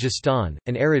in Rajasthan,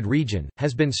 an arid region,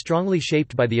 has been strongly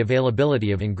shaped by the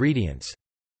availability of ingredients.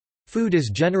 Food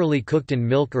is generally cooked in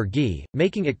milk or ghee,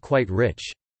 making it quite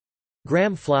rich.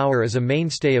 Gram flour is a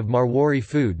mainstay of Marwari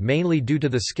food mainly due to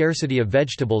the scarcity of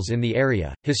vegetables in the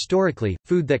area. Historically,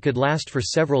 food that could last for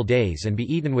several days and be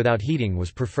eaten without heating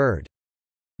was preferred.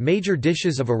 Major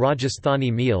dishes of a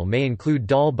Rajasthani meal may include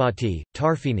dal bati,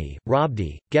 tarfini,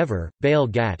 rabdi, gevar, bail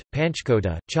gat,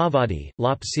 panchkota, chavadi,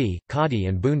 lapsi, kadi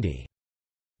and bundi.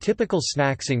 Typical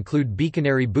snacks include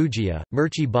Bikaneri bhujia,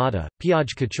 mirchi bada, piyaj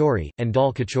kachori, and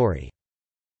dal kachori.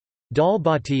 Dal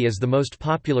bati is the most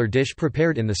popular dish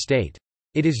prepared in the state.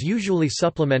 It is usually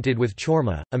supplemented with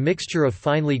chorma, a mixture of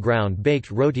finely ground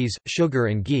baked rotis, sugar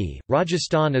and ghee.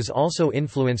 Rajasthan is also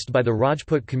influenced by the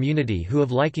Rajput community who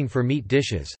have liking for meat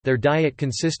dishes. Their diet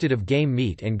consisted of game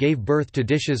meat and gave birth to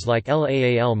dishes like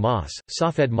laal mas,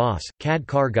 safed mas, kad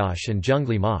kargosh and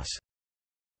jungli mas.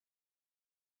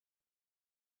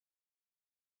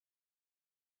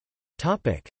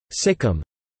 Sikkim.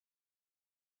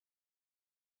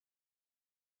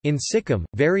 In Sikkim,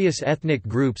 various ethnic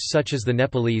groups such as the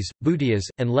Nepalese, Bhutias,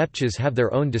 and Lepchas have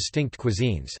their own distinct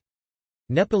cuisines.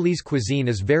 Nepalese cuisine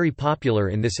is very popular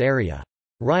in this area.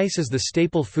 Rice is the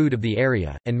staple food of the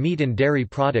area, and meat and dairy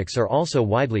products are also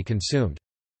widely consumed.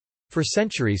 For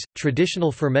centuries,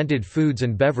 traditional fermented foods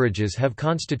and beverages have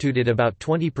constituted about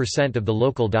 20% of the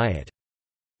local diet.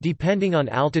 Depending on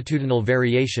altitudinal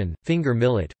variation, finger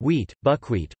millet, wheat,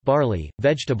 buckwheat, barley,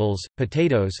 vegetables,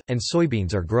 potatoes, and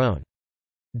soybeans are grown.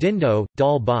 Dindo,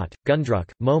 dal bhat, gundruk,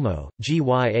 momo,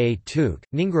 gya tuk,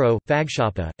 ningro,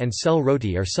 fagshapa, and sel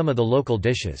roti are some of the local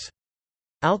dishes.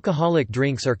 Alcoholic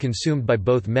drinks are consumed by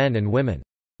both men and women.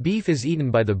 Beef is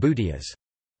eaten by the Bhutias.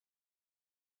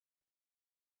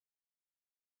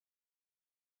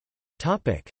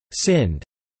 Sindh.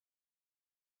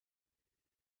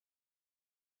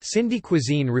 Sindhi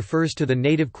cuisine refers to the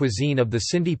native cuisine of the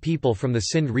Sindhi people from the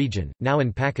Sindh region, now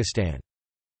in Pakistan.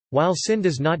 While Sindh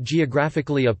is not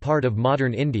geographically a part of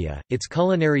modern India, its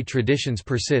culinary traditions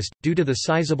persist, due to the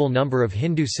sizable number of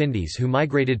Hindu Sindhis who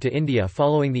migrated to India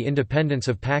following the independence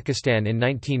of Pakistan in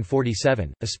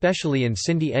 1947, especially in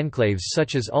Sindhi enclaves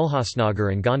such as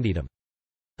Ulhasnagar and Gandhidham.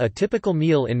 A typical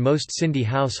meal in most Sindhi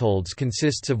households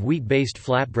consists of wheat-based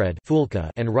flatbread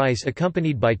and rice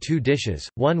accompanied by two dishes,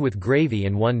 one with gravy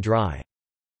and one dry.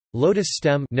 Lotus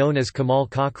stem known as kamal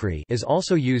kakri is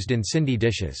also used in Sindhi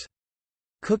dishes.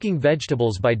 Cooking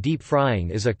vegetables by deep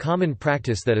frying is a common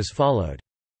practice that is followed.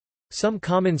 Some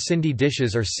common Sindhi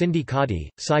dishes are Sindhi kadi,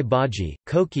 sai bhaji,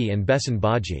 koki and besan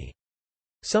bhaji.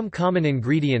 Some common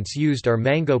ingredients used are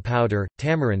mango powder,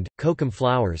 tamarind, kokum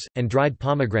flowers, and dried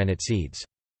pomegranate seeds.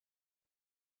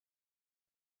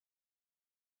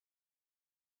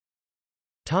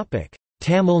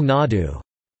 Tamil Nadu.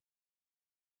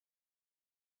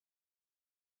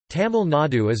 Tamil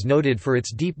Nadu is noted for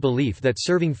its deep belief that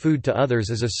serving food to others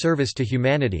is a service to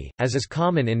humanity, as is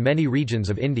common in many regions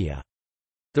of India.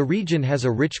 The region has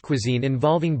a rich cuisine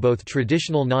involving both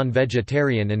traditional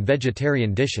non-vegetarian and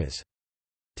vegetarian dishes.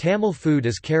 Tamil food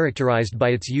is characterized by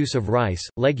its use of rice,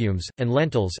 legumes, and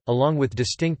lentils, along with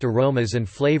distinct aromas and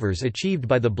flavors achieved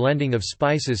by the blending of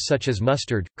spices such as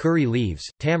mustard, curry leaves,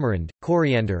 tamarind,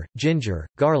 coriander, ginger,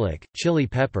 garlic, chili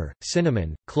pepper,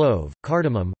 cinnamon, clove,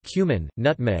 cardamom, cumin,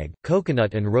 nutmeg,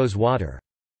 coconut and rose water.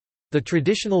 The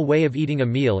traditional way of eating a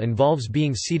meal involves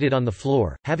being seated on the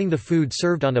floor, having the food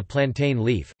served on a plantain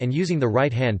leaf, and using the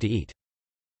right hand to eat.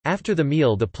 After the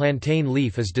meal the plantain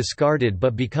leaf is discarded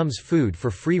but becomes food for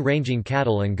free-ranging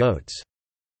cattle and goats.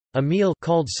 A meal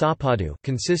called sapadu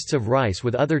consists of rice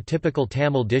with other typical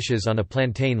Tamil dishes on a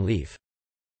plantain leaf.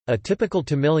 A typical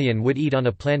Tamilian would eat on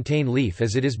a plantain leaf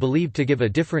as it is believed to give a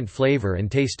different flavor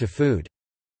and taste to food.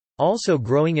 Also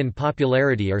growing in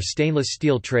popularity are stainless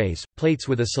steel trays, plates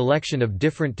with a selection of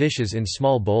different dishes in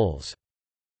small bowls.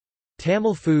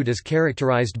 Tamil food is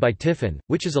characterized by tiffin,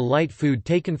 which is a light food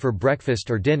taken for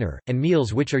breakfast or dinner, and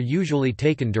meals which are usually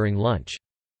taken during lunch.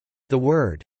 The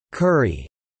word, curry,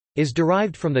 is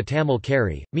derived from the Tamil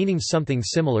kari, meaning something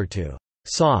similar to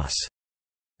sauce.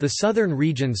 The southern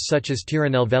regions such as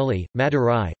Tirunelveli,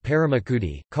 Madurai,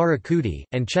 Paramakudi, Karaikudi,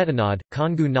 and Chettinad,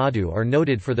 Kongu Nadu are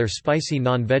noted for their spicy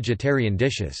non-vegetarian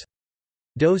dishes.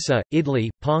 Dosa, idli,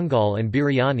 pongal and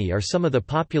biryani are some of the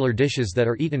popular dishes that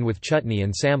are eaten with chutney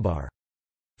and sambar.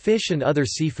 Fish and other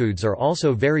seafoods are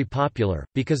also very popular,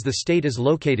 because the state is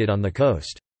located on the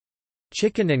coast.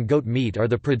 Chicken and goat meat are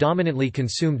the predominantly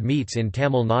consumed meats in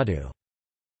Tamil Nadu.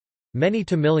 Many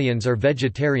Tamilians are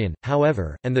vegetarian,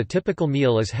 however, and the typical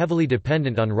meal is heavily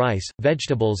dependent on rice,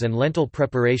 vegetables and lentil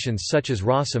preparations such as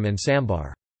rasam and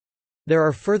sambar. There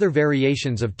are further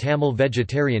variations of Tamil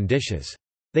vegetarian dishes.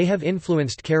 They have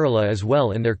influenced Kerala as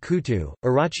well in their kuttu,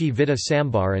 Arachi Vita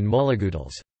sambar and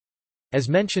molagudals. As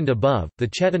mentioned above, the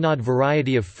Chettinad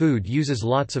variety of food uses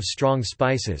lots of strong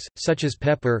spices, such as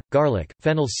pepper, garlic,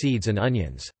 fennel seeds and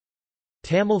onions.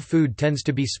 Tamil food tends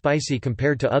to be spicy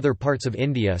compared to other parts of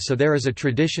India, so there is a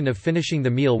tradition of finishing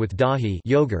the meal with dahi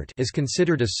yogurt is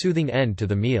considered a soothing end to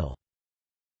the meal.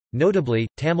 Notably,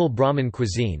 Tamil Brahmin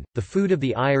cuisine, the food of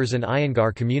the Iyers and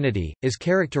Iyengar community, is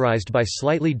characterized by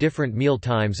slightly different meal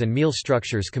times and meal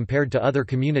structures compared to other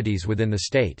communities within the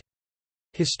state.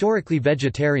 Historically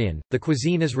vegetarian, the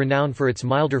cuisine is renowned for its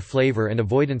milder flavor and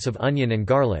avoidance of onion and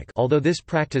garlic, although this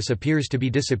practice appears to be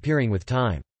disappearing with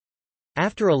time.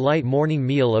 After a light morning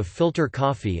meal of filter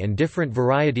coffee and different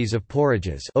varieties of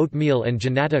porridges, oatmeal and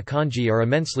janata congee are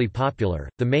immensely popular.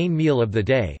 The main meal of the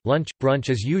day, brunch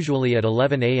is usually at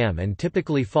 11 a.m. and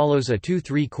typically follows a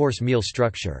 2-3 course meal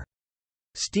structure.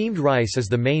 Steamed rice is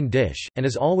the main dish, and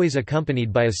is always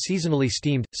accompanied by a seasonally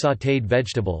steamed, sautéed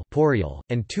vegetable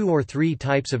and 2 or 3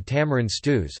 types of tamarind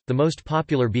stews, the most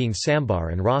popular being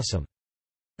sambar and rasam.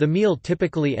 The meal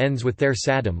typically ends with ther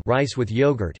sadam, rice with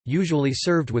yogurt, usually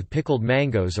served with pickled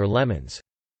mangoes or lemons.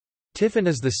 Tiffin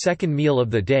is the second meal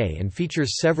of the day and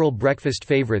features several breakfast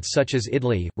favorites such as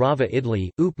idli, rava idli,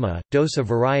 upma, dosa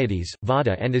varieties,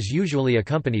 vada, and is usually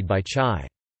accompanied by chai.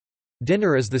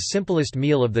 Dinner is the simplest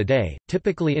meal of the day,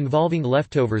 typically involving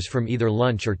leftovers from either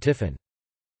lunch or tiffin.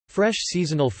 Fresh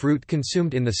seasonal fruit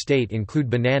consumed in the state include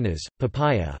bananas,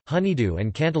 papaya, honeydew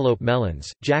and cantaloupe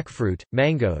melons, jackfruit,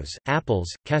 mangoes,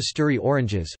 apples, kasturi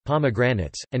oranges,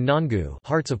 pomegranates, and nangu,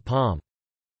 hearts of palm.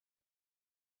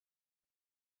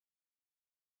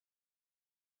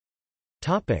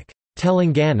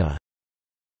 Telangana.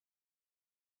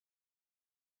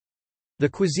 The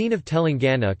cuisine of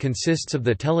Telangana consists of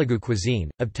the Telugu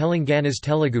cuisine, of Telangana's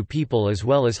Telugu people, as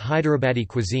well as Hyderabadi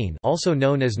cuisine, also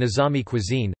known as Nizami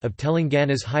cuisine, of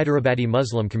Telangana's Hyderabadi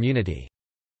Muslim community.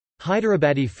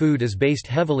 Hyderabadi food is based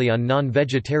heavily on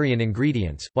non-vegetarian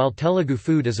ingredients, while Telugu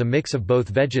food is a mix of both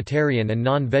vegetarian and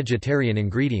non-vegetarian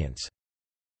ingredients.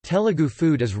 Telugu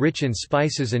food is rich in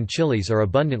spices and chillies are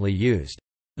abundantly used.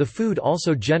 The food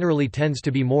also generally tends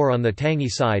to be more on the tangy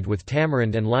side, with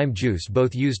tamarind and lime juice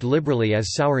both used liberally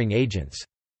as souring agents.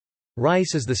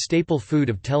 Rice is the staple food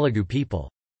of Telugu people.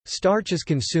 Starch is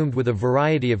consumed with a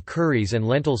variety of curries and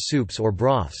lentil soups or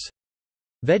broths.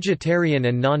 Vegetarian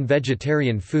and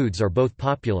non-vegetarian foods are both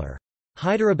popular.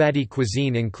 Hyderabadi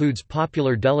cuisine includes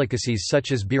popular delicacies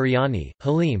such as biryani,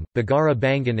 halim, bagara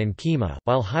bangan and keema,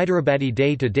 while Hyderabadi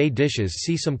day-to-day dishes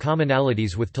see some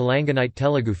commonalities with Telanganite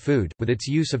Telugu food, with its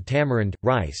use of tamarind,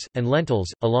 rice, and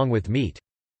lentils, along with meat.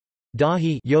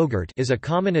 Dahi yogurt is a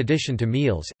common addition to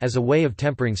meals, as a way of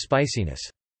tempering spiciness.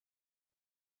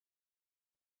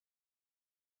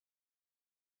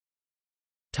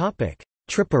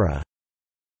 Tripura.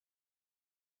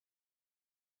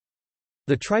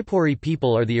 The Tripuri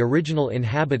people are the original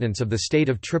inhabitants of the state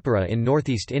of Tripura in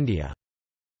northeast India.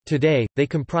 Today, they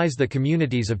comprise the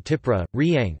communities of Tipra,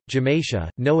 Riang, Jamasha,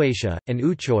 Noatia, and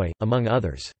Uchoi, among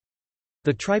others.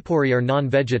 The Tripuri are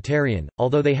non-vegetarian,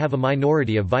 although they have a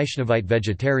minority of Vaishnavite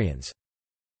vegetarians.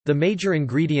 The major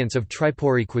ingredients of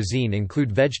Tripuri cuisine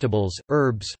include vegetables,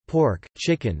 herbs, pork,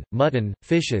 chicken, mutton,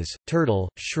 fishes, turtle,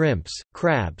 shrimps,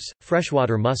 crabs,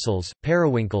 freshwater mussels,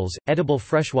 periwinkles, edible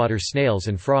freshwater snails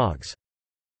and frogs.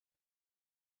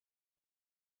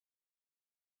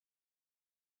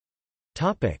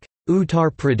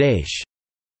 Uttar Pradesh.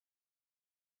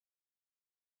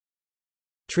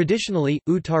 Traditionally,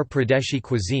 Uttar Pradeshi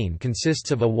cuisine consists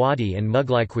of Awadhi and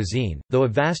Mughlai cuisine, though a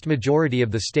vast majority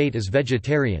of the state is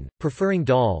vegetarian, preferring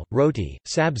dal, roti,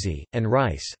 sabzi, and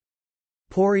rice.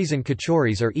 Puris and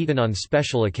kachoris are eaten on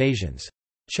special occasions.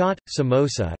 Chaat,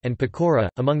 samosa, and pakora,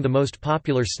 among the most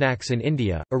popular snacks in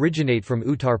India, originate from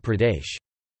Uttar Pradesh.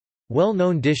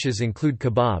 Well-known dishes include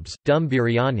kebabs, dum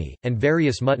biryani, and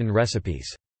various mutton recipes.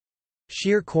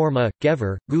 Sheer korma,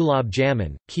 gevar, gulab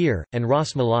jamun, kheer, and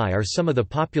ras malai are some of the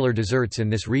popular desserts in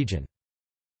this region.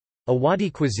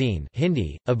 Awadhi cuisine,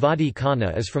 Hindi, Awadhi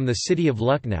Khana, is from the city of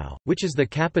Lucknow, which is the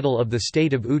capital of the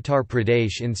state of Uttar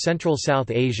Pradesh in central South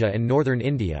Asia and northern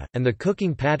India, and the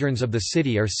cooking patterns of the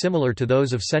city are similar to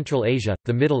those of Central Asia,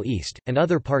 the Middle East, and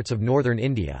other parts of northern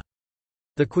India.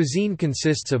 The cuisine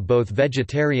consists of both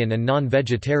vegetarian and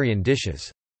non-vegetarian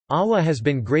dishes. Awa has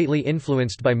been greatly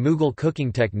influenced by Mughal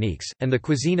cooking techniques, and the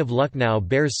cuisine of Lucknow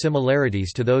bears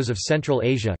similarities to those of Central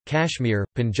Asia, Kashmir,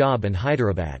 Punjab and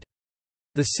Hyderabad.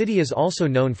 The city is also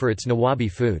known for its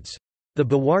Nawabi foods. The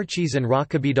Bawarchis and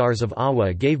Rakabidars of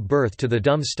Awa gave birth to the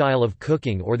dum style of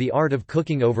cooking, or the art of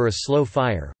cooking over a slow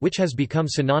fire, which has become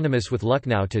synonymous with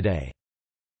Lucknow today.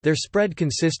 Their spread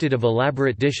consisted of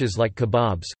elaborate dishes like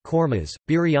kebabs, kormas,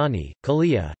 biryani,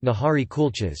 kalia, nahari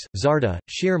kulchas, zarda,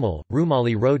 shirmal,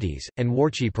 rumali rotis, and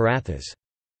warchi parathas.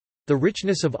 The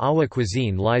richness of Awa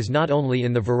cuisine lies not only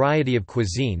in the variety of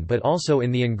cuisine but also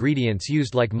in the ingredients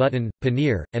used like mutton,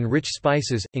 paneer, and rich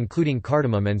spices, including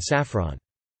cardamom and saffron.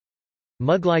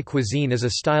 Mughlai cuisine is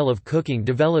a style of cooking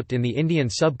developed in the Indian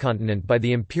subcontinent by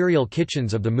the imperial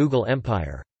kitchens of the Mughal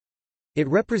Empire. It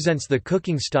represents the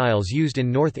cooking styles used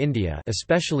in North India,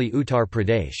 especially Uttar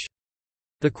Pradesh.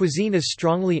 The cuisine is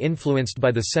strongly influenced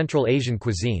by the Central Asian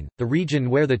cuisine, the region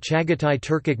where the Chagatai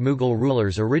Turkic Mughal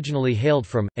rulers originally hailed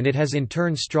from, and it has in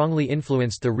turn strongly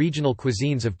influenced the regional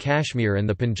cuisines of Kashmir and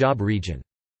the Punjab region.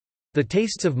 The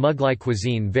tastes of Mughlai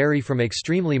cuisine vary from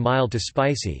extremely mild to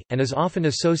spicy, and is often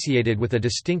associated with a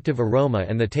distinctive aroma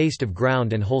and the taste of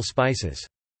ground and whole spices.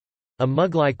 A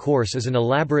Mughlai course is an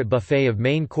elaborate buffet of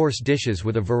main course dishes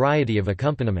with a variety of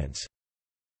accompaniments.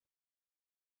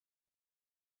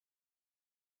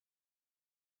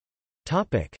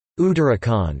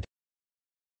 Uttarakhand.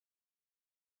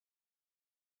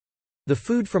 The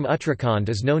food from Uttarakhand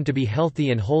is known to be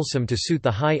healthy and wholesome to suit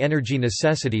the high energy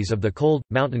necessities of the cold,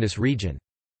 mountainous region.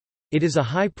 It is a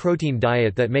high-protein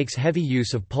diet that makes heavy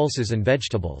use of pulses and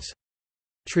vegetables.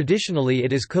 Traditionally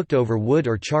it is cooked over wood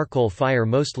or charcoal fire,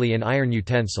 mostly in iron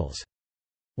utensils.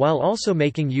 While also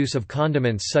making use of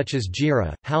condiments such as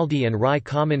jeera, haldi and rye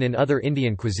common in other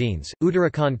Indian cuisines,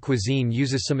 Uttarakhand cuisine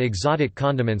uses some exotic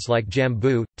condiments like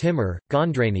jambu, timur,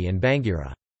 gondrani and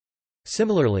bangira.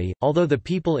 Similarly, although the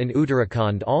people in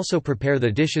Uttarakhand also prepare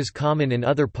the dishes common in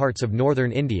other parts of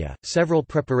northern India, several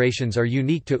preparations are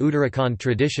unique to Uttarakhand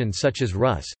tradition such as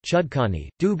rus, chudkani,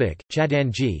 dubak,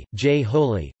 chadanji, jay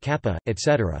holi, kappa,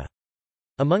 etc.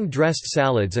 Among dressed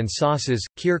salads and sauces,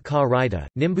 kheer ka raita,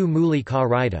 nimbu muli ka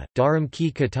raita, dharam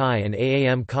ki khatai and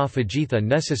aam ka fajitha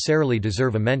necessarily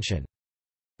deserve a mention.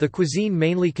 The cuisine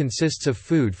mainly consists of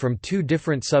food from two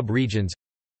different sub-regions,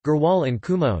 Garhwal and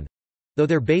Kumaon, though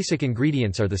their basic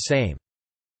ingredients are the same.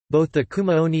 Both the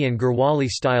Kumaoni and Garhwali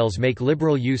styles make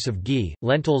liberal use of ghee,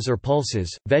 lentils or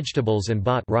pulses, vegetables and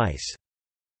bhat rice.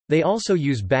 They also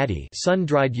use badi,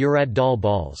 sun-dried urad dal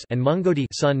balls, and mungodi,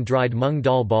 sun-dried mung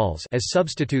dal balls, as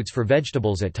substitutes for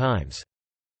vegetables at times.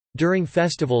 During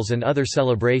festivals and other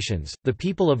celebrations, the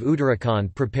people of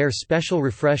Uttarakhand prepare special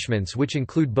refreshments which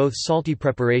include both salty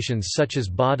preparations such as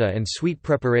bada and sweet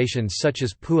preparations such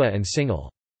as pua and singal.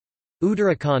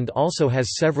 Uttarakhand also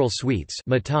has several sweets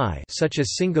mithai such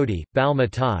as singoti, bal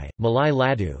mithai, malai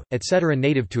laddu, etc.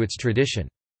 native to its tradition.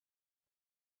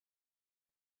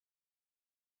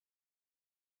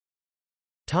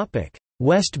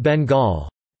 West Bengal.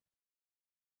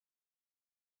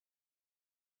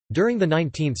 During the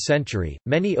 19th century,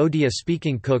 many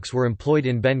Odia-speaking cooks were employed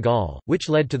in Bengal, which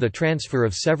led to the transfer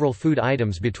of several food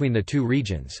items between the two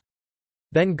regions.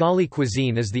 Bengali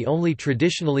cuisine is the only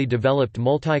traditionally developed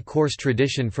multi-course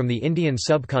tradition from the Indian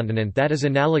subcontinent that is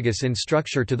analogous in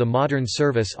structure to the modern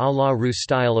service à la Russe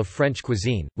style of French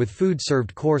cuisine, with food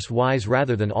served course-wise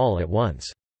rather than all at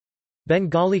once.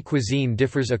 Bengali cuisine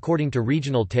differs according to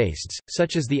regional tastes,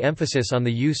 such as the emphasis on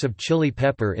the use of chili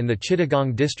pepper in the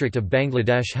Chittagong district of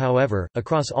Bangladesh. However,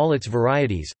 across all its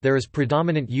varieties, there is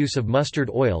predominant use of mustard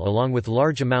oil along with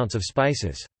large amounts of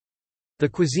spices. The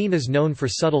cuisine is known for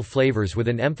subtle flavors with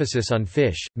an emphasis on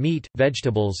fish, meat,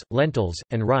 vegetables, lentils,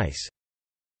 and rice.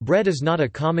 Bread is not a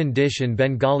common dish in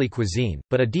Bengali cuisine,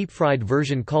 but a deep-fried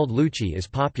version called luchi is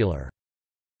popular.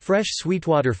 Fresh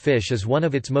sweetwater fish is one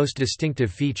of its most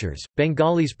distinctive features.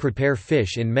 Bengalis prepare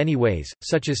fish in many ways,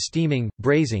 such as steaming,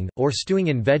 braising, or stewing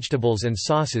in vegetables and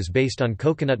sauces based on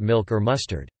coconut milk or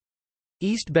mustard.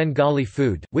 East Bengali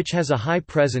food, which has a high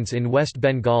presence in West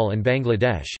Bengal and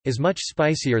Bangladesh, is much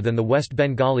spicier than the West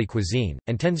Bengali cuisine,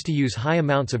 and tends to use high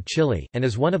amounts of chili, and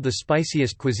is one of the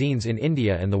spiciest cuisines in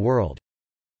India and the world.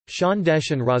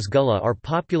 Shandesh and rasgulla are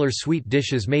popular sweet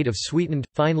dishes made of sweetened,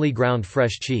 finely ground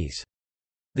fresh cheese.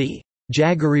 The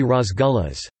jaggery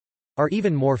rasgullas are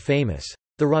even more famous.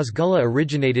 The rasgulla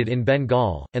originated in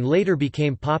Bengal, and later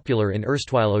became popular in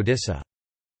erstwhile Odisha.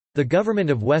 The government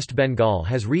of West Bengal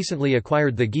has recently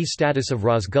acquired the ghee status of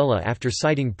rasgulla after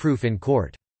citing proof in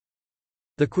court.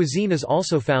 The cuisine is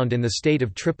also found in the state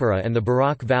of Tripura and the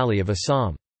Barak Valley of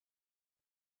Assam.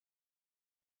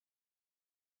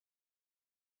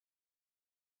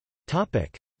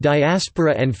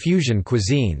 Diaspora and fusion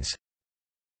cuisines.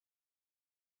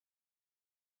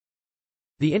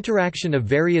 The interaction of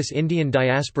various Indian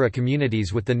diaspora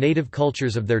communities with the native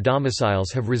cultures of their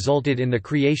domiciles have resulted in the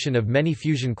creation of many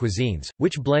fusion cuisines,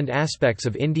 which blend aspects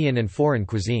of Indian and foreign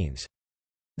cuisines.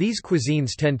 These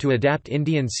cuisines tend to adapt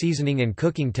Indian seasoning and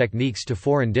cooking techniques to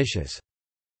foreign dishes.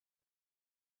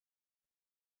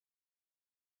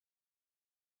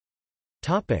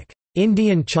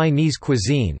 Indian Chinese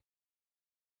cuisine.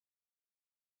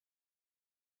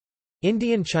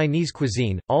 Indian Chinese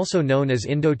cuisine, also known as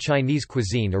Indo-Chinese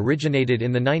cuisine, originated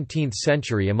in the 19th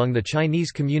century among the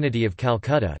Chinese community of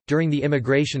Calcutta, during the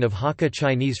immigration of Hakka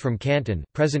Chinese from Canton,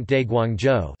 present-day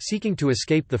Guangzhou, seeking to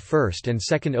escape the First and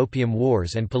Second Opium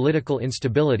Wars and political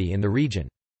instability in the region.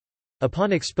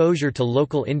 Upon exposure to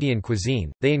local Indian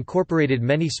cuisine, they incorporated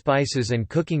many spices and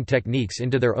cooking techniques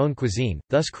into their own cuisine,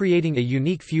 thus creating a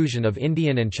unique fusion of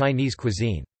Indian and Chinese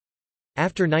cuisine.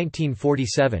 After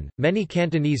 1947, many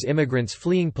Cantonese immigrants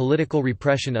fleeing political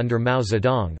repression under Mao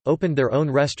Zedong, opened their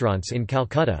own restaurants in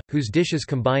Calcutta, whose dishes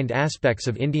combined aspects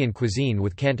of Indian cuisine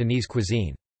with Cantonese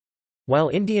cuisine. While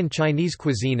Indian Chinese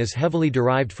cuisine is heavily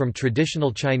derived from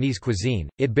traditional Chinese cuisine,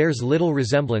 it bears little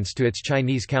resemblance to its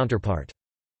Chinese counterpart.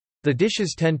 The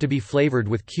dishes tend to be flavored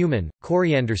with cumin,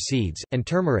 coriander seeds, and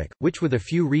turmeric, which with a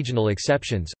few regional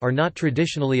exceptions, are not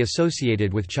traditionally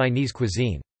associated with Chinese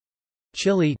cuisine.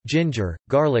 Chili, ginger,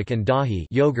 garlic and dahi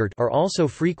yogurt are also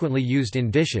frequently used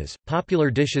in dishes. Popular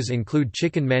dishes include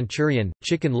chicken Manchurian,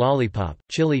 chicken lollipop,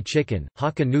 chili chicken,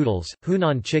 Hakka noodles,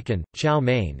 Hunan chicken, chow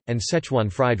mein, and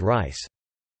Szechuan fried rice.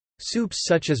 Soups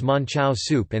such as manchow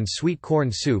soup and sweet corn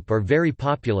soup are very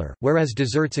popular, whereas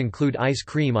desserts include ice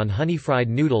cream on honey-fried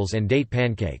noodles and date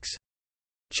pancakes.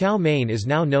 Chow mein is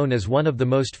now known as one of the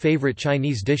most favorite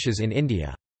Chinese dishes in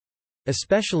India.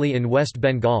 Especially in West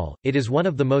Bengal, it is one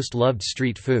of the most loved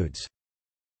street foods.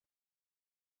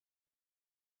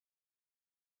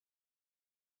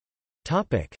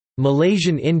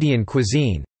 Malaysian Indian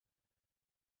cuisine.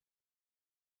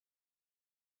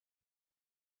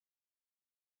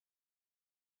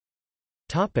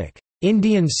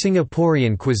 Indian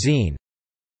Singaporean cuisine.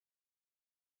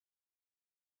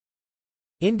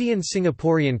 Indian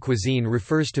Singaporean cuisine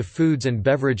refers to foods and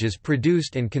beverages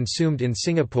produced and consumed in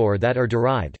Singapore that are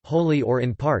derived, wholly or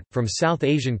in part, from South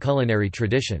Asian culinary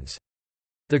traditions.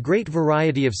 The great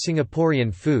variety of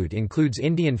Singaporean food includes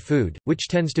Indian food, which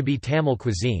tends to be Tamil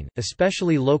cuisine,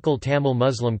 especially local Tamil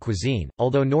Muslim cuisine,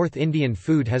 although North Indian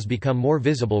food has become more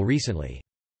visible recently.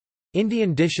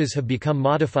 Indian dishes have become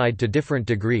modified to different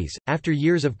degrees, after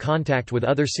years of contact with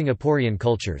other Singaporean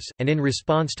cultures, and in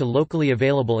response to locally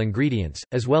available ingredients,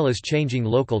 as well as changing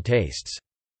local tastes.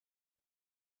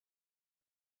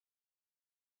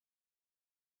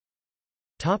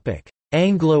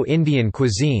 Anglo-Indian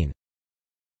cuisine.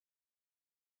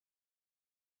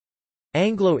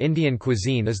 Anglo-Indian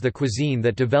cuisine is the cuisine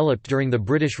that developed during the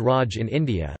British Raj in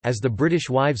India, as the British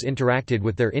wives interacted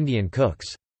with their Indian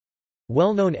cooks.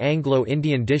 Well-known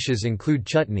Anglo-Indian dishes include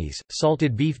chutneys,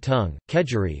 salted beef tongue,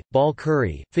 kedgeree, bal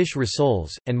curry, fish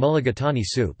rissoles, and mulligatawny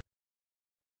soup.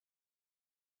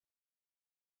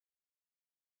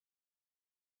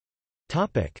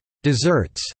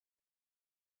 Desserts.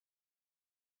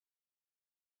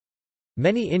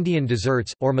 Many Indian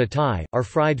desserts, or mithai, are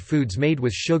fried foods made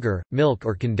with sugar, milk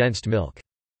or condensed milk.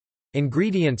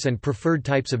 Ingredients and preferred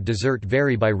types of dessert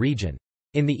vary by region.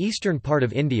 In the eastern part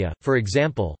of India, for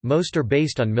example, most are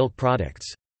based on milk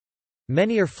products.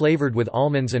 Many are flavored with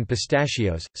almonds and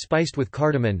pistachios, spiced with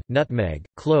cardamom, nutmeg,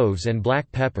 cloves and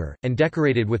black pepper, and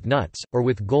decorated with nuts, or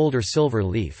with gold or silver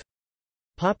leaf.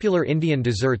 Popular Indian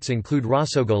desserts include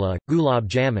rasogolla, gulab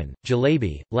jamun,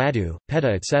 jalebi, laddu, peta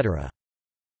etc.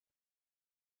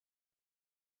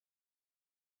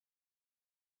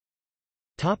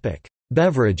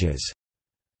 Beverages.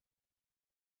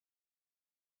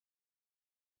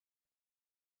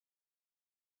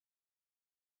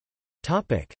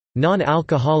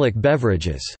 Non-alcoholic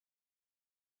beverages.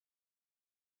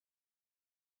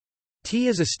 Tea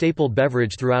is a staple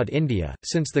beverage throughout India,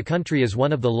 since the country is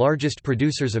one of the largest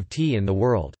producers of tea in the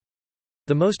world.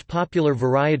 The most popular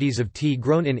varieties of tea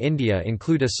grown in India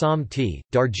include Assam tea,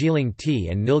 Darjeeling tea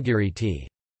and Nilgiri tea.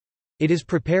 It is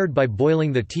prepared by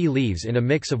boiling the tea leaves in a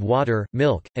mix of water,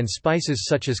 milk, and spices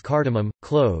such as cardamom,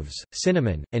 cloves,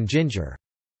 cinnamon, and ginger.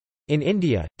 In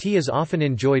India, tea is often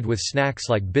enjoyed with snacks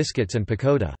like biscuits and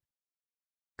pakoda.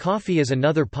 Coffee is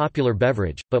another popular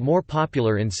beverage, but more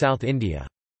popular in South India.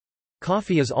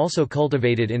 Coffee is also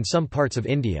cultivated in some parts of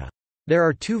India. There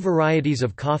are two varieties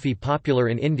of coffee popular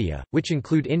in India, which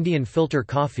include Indian filter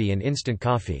coffee and instant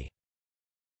coffee.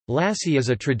 Lassi is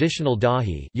a traditional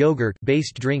dahi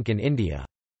yogurt-based drink in India.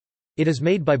 It is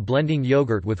made by blending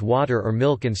yogurt with water or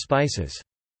milk and spices.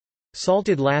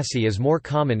 Salted lassi is more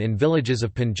common in villages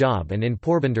of Punjab and in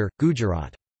Porbandar,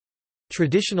 Gujarat.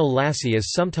 Traditional lassi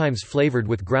is sometimes flavored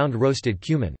with ground roasted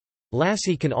cumin.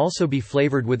 Lassi can also be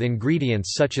flavored with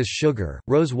ingredients such as sugar,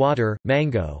 rose water,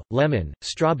 mango, lemon,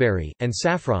 strawberry, and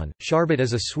saffron. Sharbat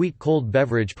is a sweet cold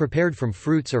beverage prepared from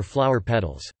fruits or flower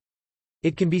petals.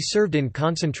 It can be served in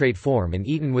concentrate form and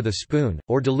eaten with a spoon,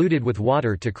 or diluted with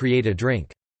water to create a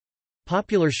drink.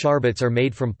 Popular sharbats are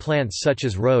made from plants such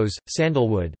as rose,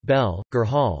 sandalwood, bell,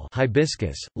 gurhal,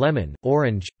 hibiscus, lemon,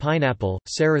 orange, pineapple,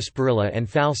 sarsaparilla and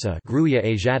falsa, Grewia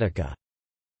asiatica.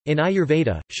 In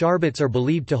Ayurveda, sharbats are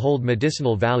believed to hold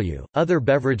medicinal value. Other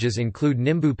beverages include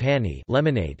nimbu pani,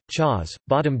 lemonade, chas,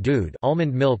 badam doodh,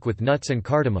 almond milk with nuts and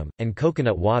cardamom, and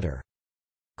coconut water.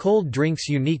 Cold drinks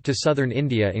unique to southern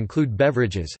India include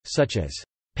beverages such as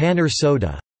paneer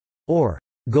soda or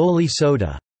goli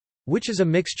soda, which is a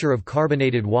mixture of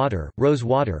carbonated water, rose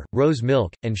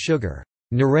milk, and sugar;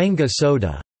 naranga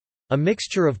soda, a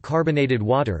mixture of carbonated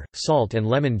water, salt and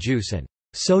lemon juice; and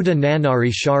soda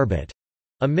nanari sharbat,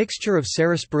 a mixture of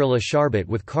sarsaparilla sharbat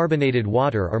with carbonated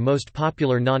water are most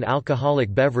popular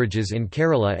non-alcoholic beverages in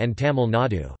Kerala and Tamil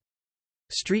Nadu.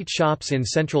 Street shops in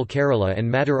central Kerala and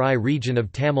Madurai region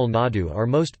of Tamil Nadu are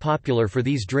most popular for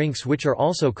these drinks, which are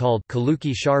also called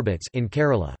kaluki sharbats in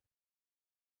Kerala.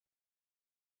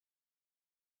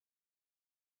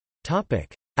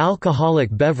 Alcoholic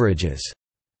beverages.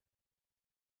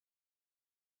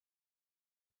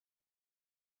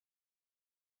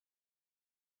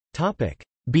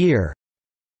 Beer.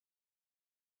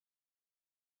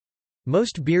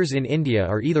 Most beers in India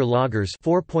are either lagers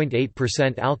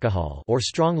 4.8% alcohol or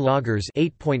strong lagers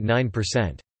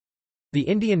 8.9%. The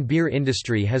Indian beer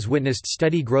industry has witnessed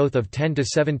steady growth of 10 to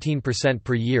 17%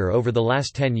 per year over the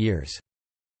last 10 years.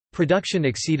 Production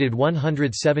exceeded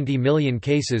 170 million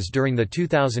cases during the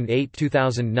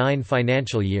 2008-2009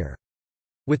 financial year.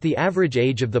 With the average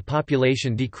age of the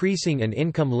population decreasing and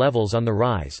income levels on the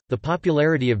rise, the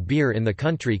popularity of beer in the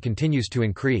country continues to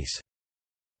increase.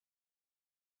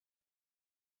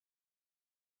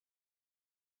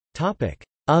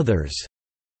 Others.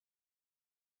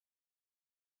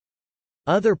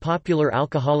 Other popular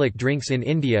alcoholic drinks in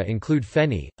India include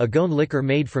feni, a Goan liquor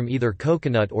made from either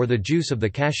coconut or the juice of the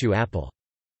cashew apple.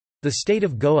 The state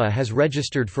of Goa has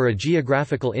registered for a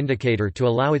geographical indicator to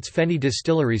allow its feni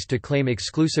distilleries to claim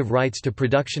exclusive rights to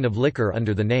production of liquor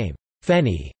under the name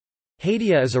feni.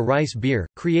 Hadia is a rice beer,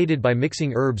 created by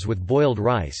mixing herbs with boiled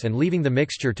rice and leaving the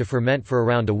mixture to ferment for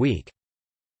around a week.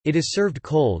 It is served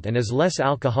cold and is less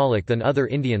alcoholic than other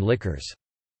Indian liquors.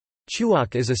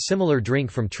 Chuak is a similar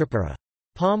drink from Tripura.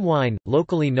 Palm wine,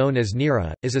 locally known as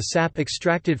nira, is a sap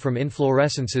extracted from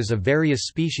inflorescences of various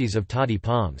species of toddy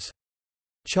palms.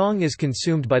 Chong is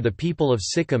consumed by the people of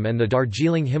Sikkim and the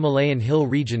Darjeeling Himalayan hill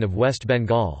region of West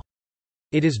Bengal.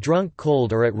 It is drunk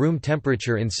cold or at room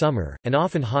temperature in summer, and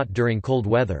often hot during cold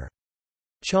weather.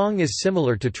 Chong is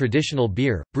similar to traditional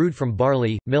beer, brewed from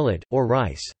barley, millet, or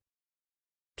rice.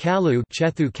 Kalu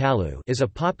is a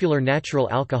popular natural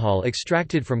alcohol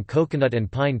extracted from coconut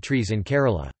and pine trees in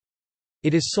Kerala.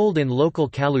 It is sold in local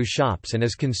Kalu shops and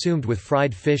is consumed with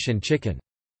fried fish and chicken.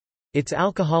 Its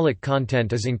alcoholic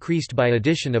content is increased by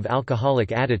addition of alcoholic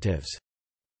additives.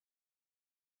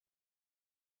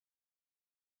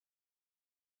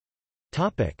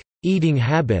 Eating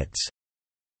habits.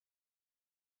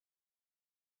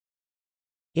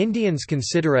 Indians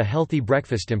consider a healthy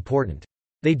breakfast important.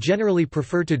 They generally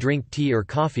prefer to drink tea or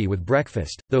coffee with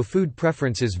breakfast, though food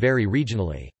preferences vary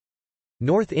regionally.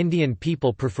 North Indian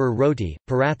people prefer roti,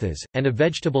 parathas, and a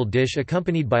vegetable dish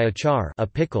accompanied by achar, a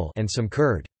pickle, and some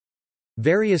curd.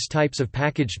 Various types of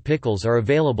packaged pickles are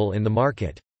available in the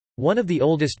market. One of the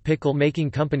oldest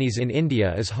pickle-making companies in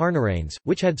India is Harnarains,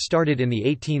 which had started in the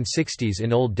 1860s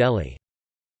in Old Delhi.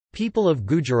 People of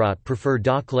Gujarat prefer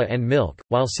dakla and milk,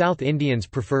 while South Indians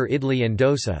prefer idli and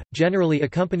dosa, generally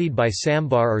accompanied by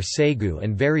sambar or sagu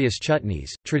and various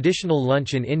chutneys. Traditional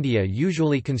lunch in India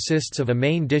usually consists of a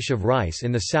main dish of rice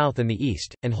in the south and the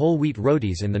east, and whole wheat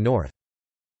rotis in the north.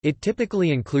 It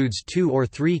typically includes 2 or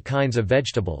 3 kinds of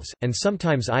vegetables, and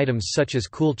sometimes items such as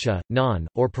kulcha, naan,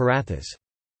 or parathas.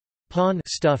 Pan,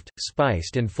 stuffed,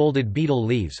 spiced and folded betel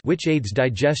leaves, which aids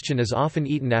digestion, is often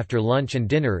eaten after lunch and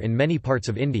dinner in many parts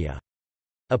of India.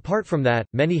 Apart from that,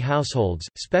 many households,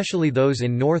 especially those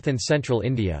in north and central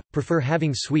India, prefer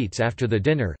having sweets after the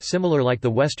dinner, similar like the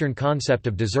Western concept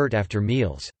of dessert after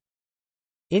meals.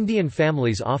 Indian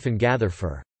families often gather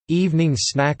for evening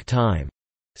snack time,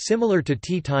 similar to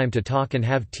tea time, to talk and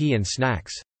have tea and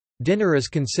snacks. Dinner is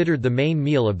considered the main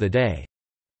meal of the day.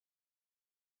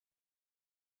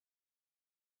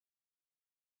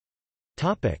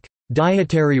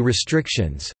 Dietary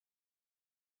restrictions.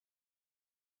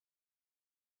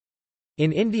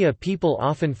 In India, people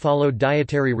often follow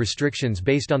dietary restrictions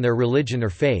based on their religion or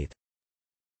faith.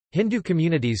 Hindu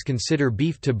communities consider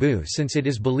beef taboo since it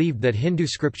is believed that Hindu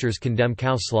scriptures condemn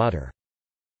cow slaughter.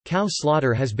 Cow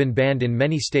slaughter has been banned in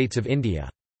many states of India.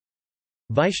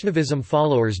 Vaishnavism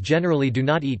followers generally do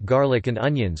not eat garlic and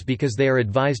onions because they are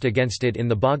advised against it in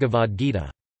the Bhagavad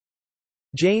Gita.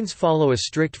 Jains follow a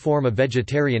strict form of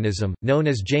vegetarianism, known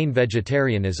as Jain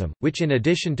vegetarianism, which in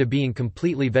addition to being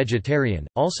completely vegetarian,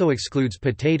 also excludes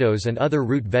potatoes and other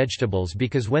root vegetables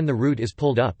because when the root is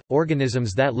pulled up,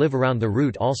 organisms that live around the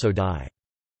root also die.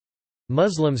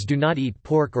 Muslims do not eat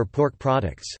pork or pork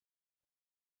products.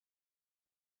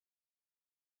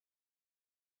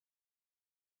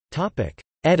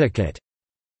 Etiquette.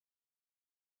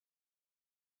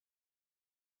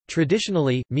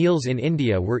 Traditionally, meals in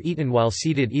India were eaten while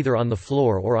seated either on the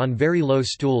floor or on very low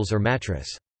stools or mattress.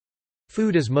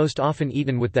 Food is most often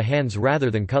eaten with the hands rather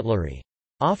than cutlery.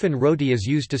 Often roti is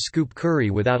used to scoop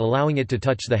curry without allowing it to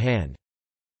touch the hand.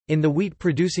 In the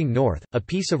wheat-producing north, a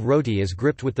piece of roti is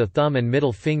gripped with the thumb and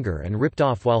middle finger and ripped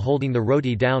off while holding the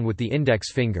roti down with the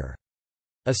index finger.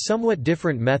 A somewhat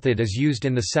different method is used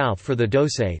in the south for the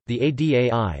dosai, the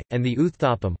adai, and the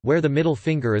uthapam, where the middle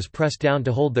finger is pressed down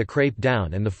to hold the crepe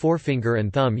down and the forefinger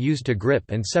and thumb used to grip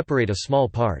and separate a small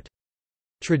part.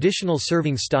 Traditional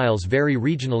serving styles vary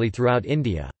regionally throughout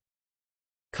India.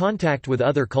 Contact with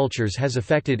other cultures has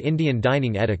affected Indian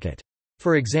dining etiquette.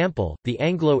 For example, the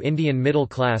Anglo-Indian middle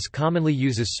class commonly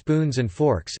uses spoons and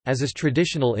forks, as is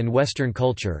traditional in Western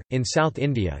culture. In South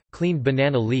India, cleaned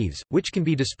banana leaves, which can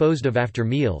be disposed of after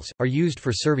meals, are used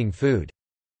for serving food.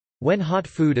 When hot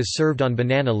food is served on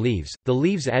banana leaves, the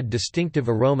leaves add distinctive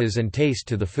aromas and taste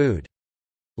to the food.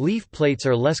 Leaf plates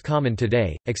are less common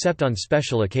today, except on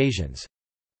special occasions.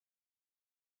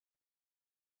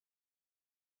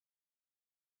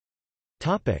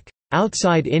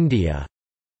 Outside India.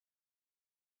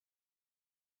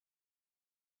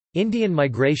 Indian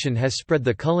migration has spread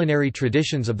the culinary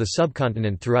traditions of the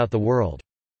subcontinent throughout the world.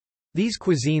 These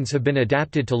cuisines have been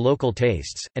adapted to local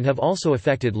tastes, and have also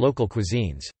affected local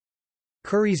cuisines.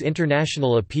 Curry's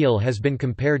international appeal has been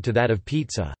compared to that of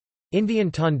pizza. Indian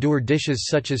tandoor dishes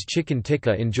such as chicken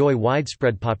tikka enjoy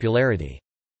widespread popularity.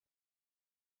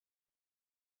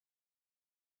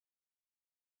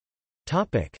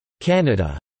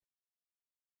 Canada.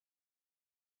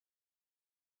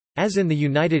 As in the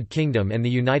United Kingdom and the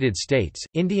United States,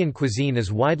 Indian cuisine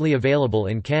is widely available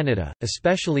in Canada,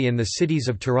 especially in the cities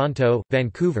of Toronto,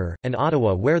 Vancouver, and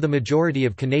Ottawa where the majority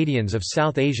of Canadians of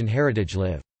South Asian heritage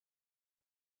live.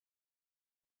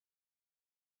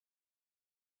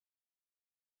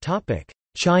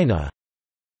 China.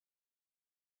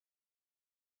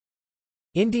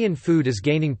 Indian food is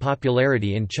gaining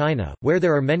popularity in China, where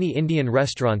there are many Indian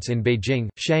restaurants in Beijing,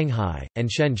 Shanghai, and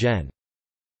Shenzhen.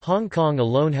 Hong Kong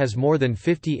alone has more than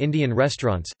 50 Indian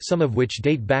restaurants, some of which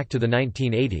date back to the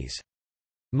 1980s.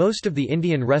 Most of the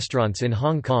Indian restaurants in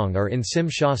Hong Kong are in Tsim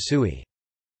Sha Tsui.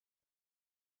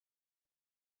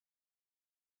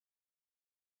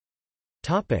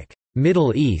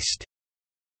 Middle East.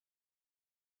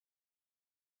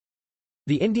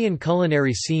 The Indian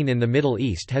culinary scene in the Middle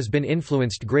East has been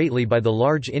influenced greatly by the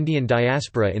large Indian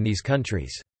diaspora in these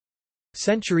countries.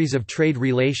 Centuries of trade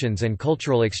relations and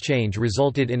cultural exchange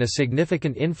resulted in a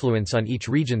significant influence on each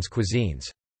region's cuisines.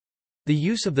 The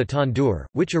use of the tandoor,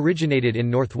 which originated in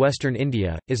northwestern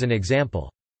India, is an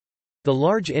example. The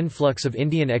large influx of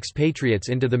Indian expatriates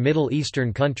into the Middle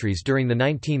Eastern countries during the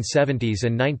 1970s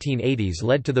and 1980s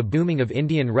led to the booming of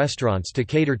Indian restaurants to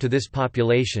cater to this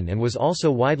population and was also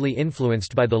widely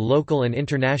influenced by the local and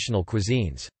international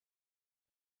cuisines.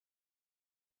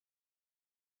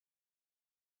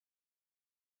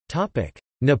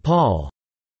 Nepal.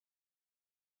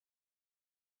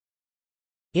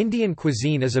 Indian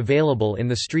cuisine is available in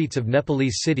the streets of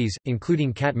Nepalese cities,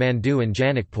 including Kathmandu and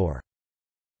Janakpur.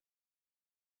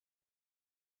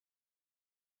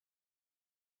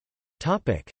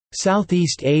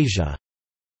 Southeast Asia.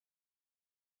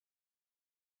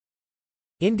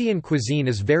 Indian cuisine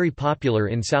is very popular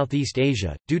in Southeast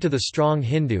Asia, due to the strong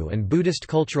Hindu and Buddhist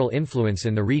cultural influence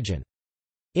in the region.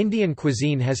 Indian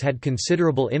cuisine has had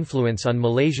considerable influence on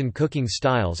Malaysian cooking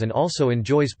styles and also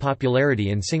enjoys popularity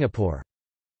in Singapore.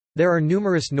 There are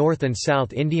numerous North and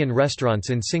South Indian restaurants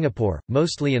in Singapore,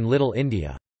 mostly in Little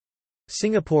India.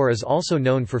 Singapore is also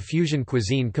known for fusion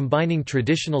cuisine combining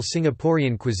traditional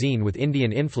Singaporean cuisine with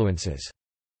Indian influences.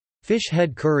 Fish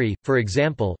head curry, for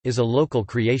example, is a local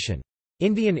creation.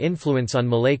 Indian influence on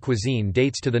Malay cuisine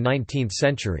dates to the 19th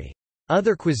century.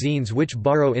 Other cuisines which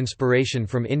borrow inspiration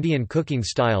from Indian cooking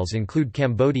styles include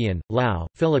Cambodian, Lao,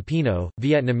 Filipino,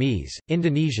 Vietnamese,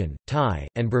 Indonesian, Thai,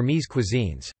 and Burmese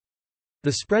cuisines.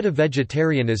 The spread of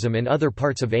vegetarianism in other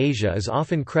parts of Asia is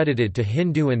often credited to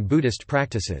Hindu and Buddhist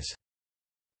practices.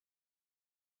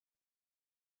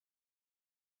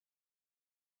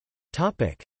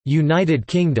 United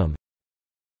Kingdom.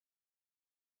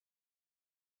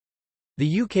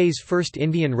 The UK's first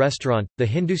Indian restaurant, the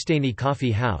Hindustani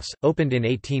Coffee House, opened in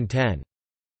 1810.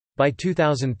 By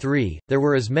 2003, there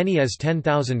were as many as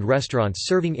 10,000 restaurants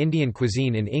serving Indian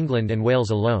cuisine in England and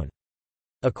Wales alone.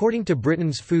 According to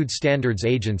Britain's Food Standards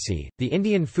Agency, the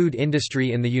Indian food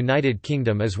industry in the United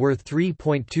Kingdom is worth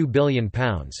 £3.2 billion,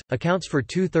 accounts for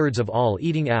two-thirds of all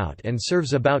eating out and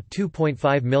serves about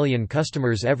 2.5 million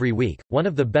customers every week. One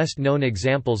of the best-known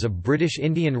examples of British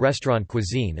Indian restaurant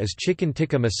cuisine is chicken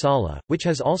tikka masala, which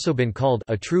has also been called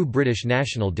a true British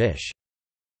national dish.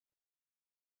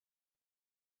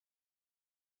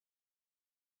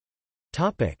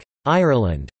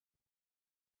 Ireland.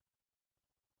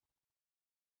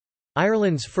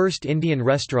 Ireland's first Indian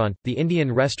restaurant, the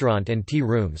Indian Restaurant and Tea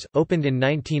Rooms, opened in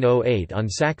 1908 on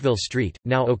Sackville Street,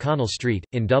 now O'Connell Street,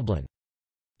 in Dublin.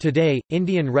 Today,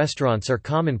 Indian restaurants are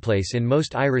commonplace in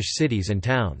most Irish cities and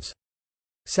towns.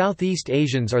 Southeast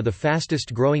Asians are the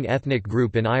fastest growing ethnic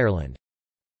group in Ireland.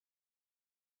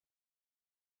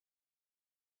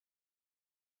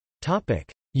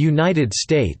 United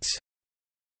States.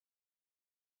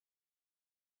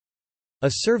 A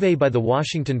survey by The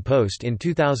Washington Post in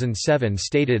 2007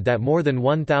 stated that more than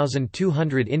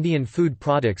 1,200 Indian food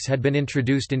products had been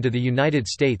introduced into the United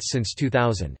States since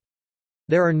 2000.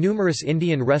 There are numerous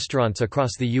Indian restaurants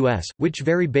across the U.S., which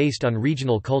vary based on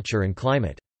regional culture and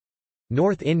climate.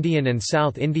 North Indian and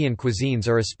South Indian cuisines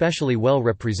are especially well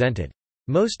represented.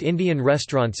 Most Indian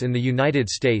restaurants in the United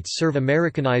States serve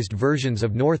Americanized versions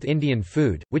of North Indian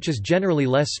food, which is generally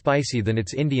less spicy than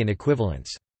its Indian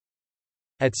equivalents.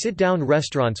 At sit-down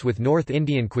restaurants with North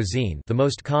Indian cuisine, the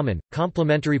most common,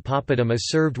 complimentary papadum is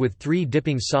served with 3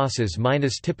 dipping sauces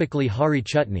minus typically hari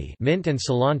chutney, mint and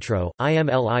cilantro,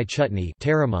 imli chutney,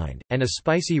 tamarind, and a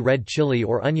spicy red chili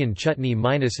or onion chutney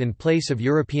minus in place of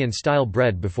European-style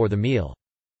bread before the meal.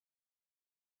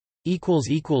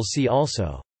 See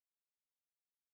also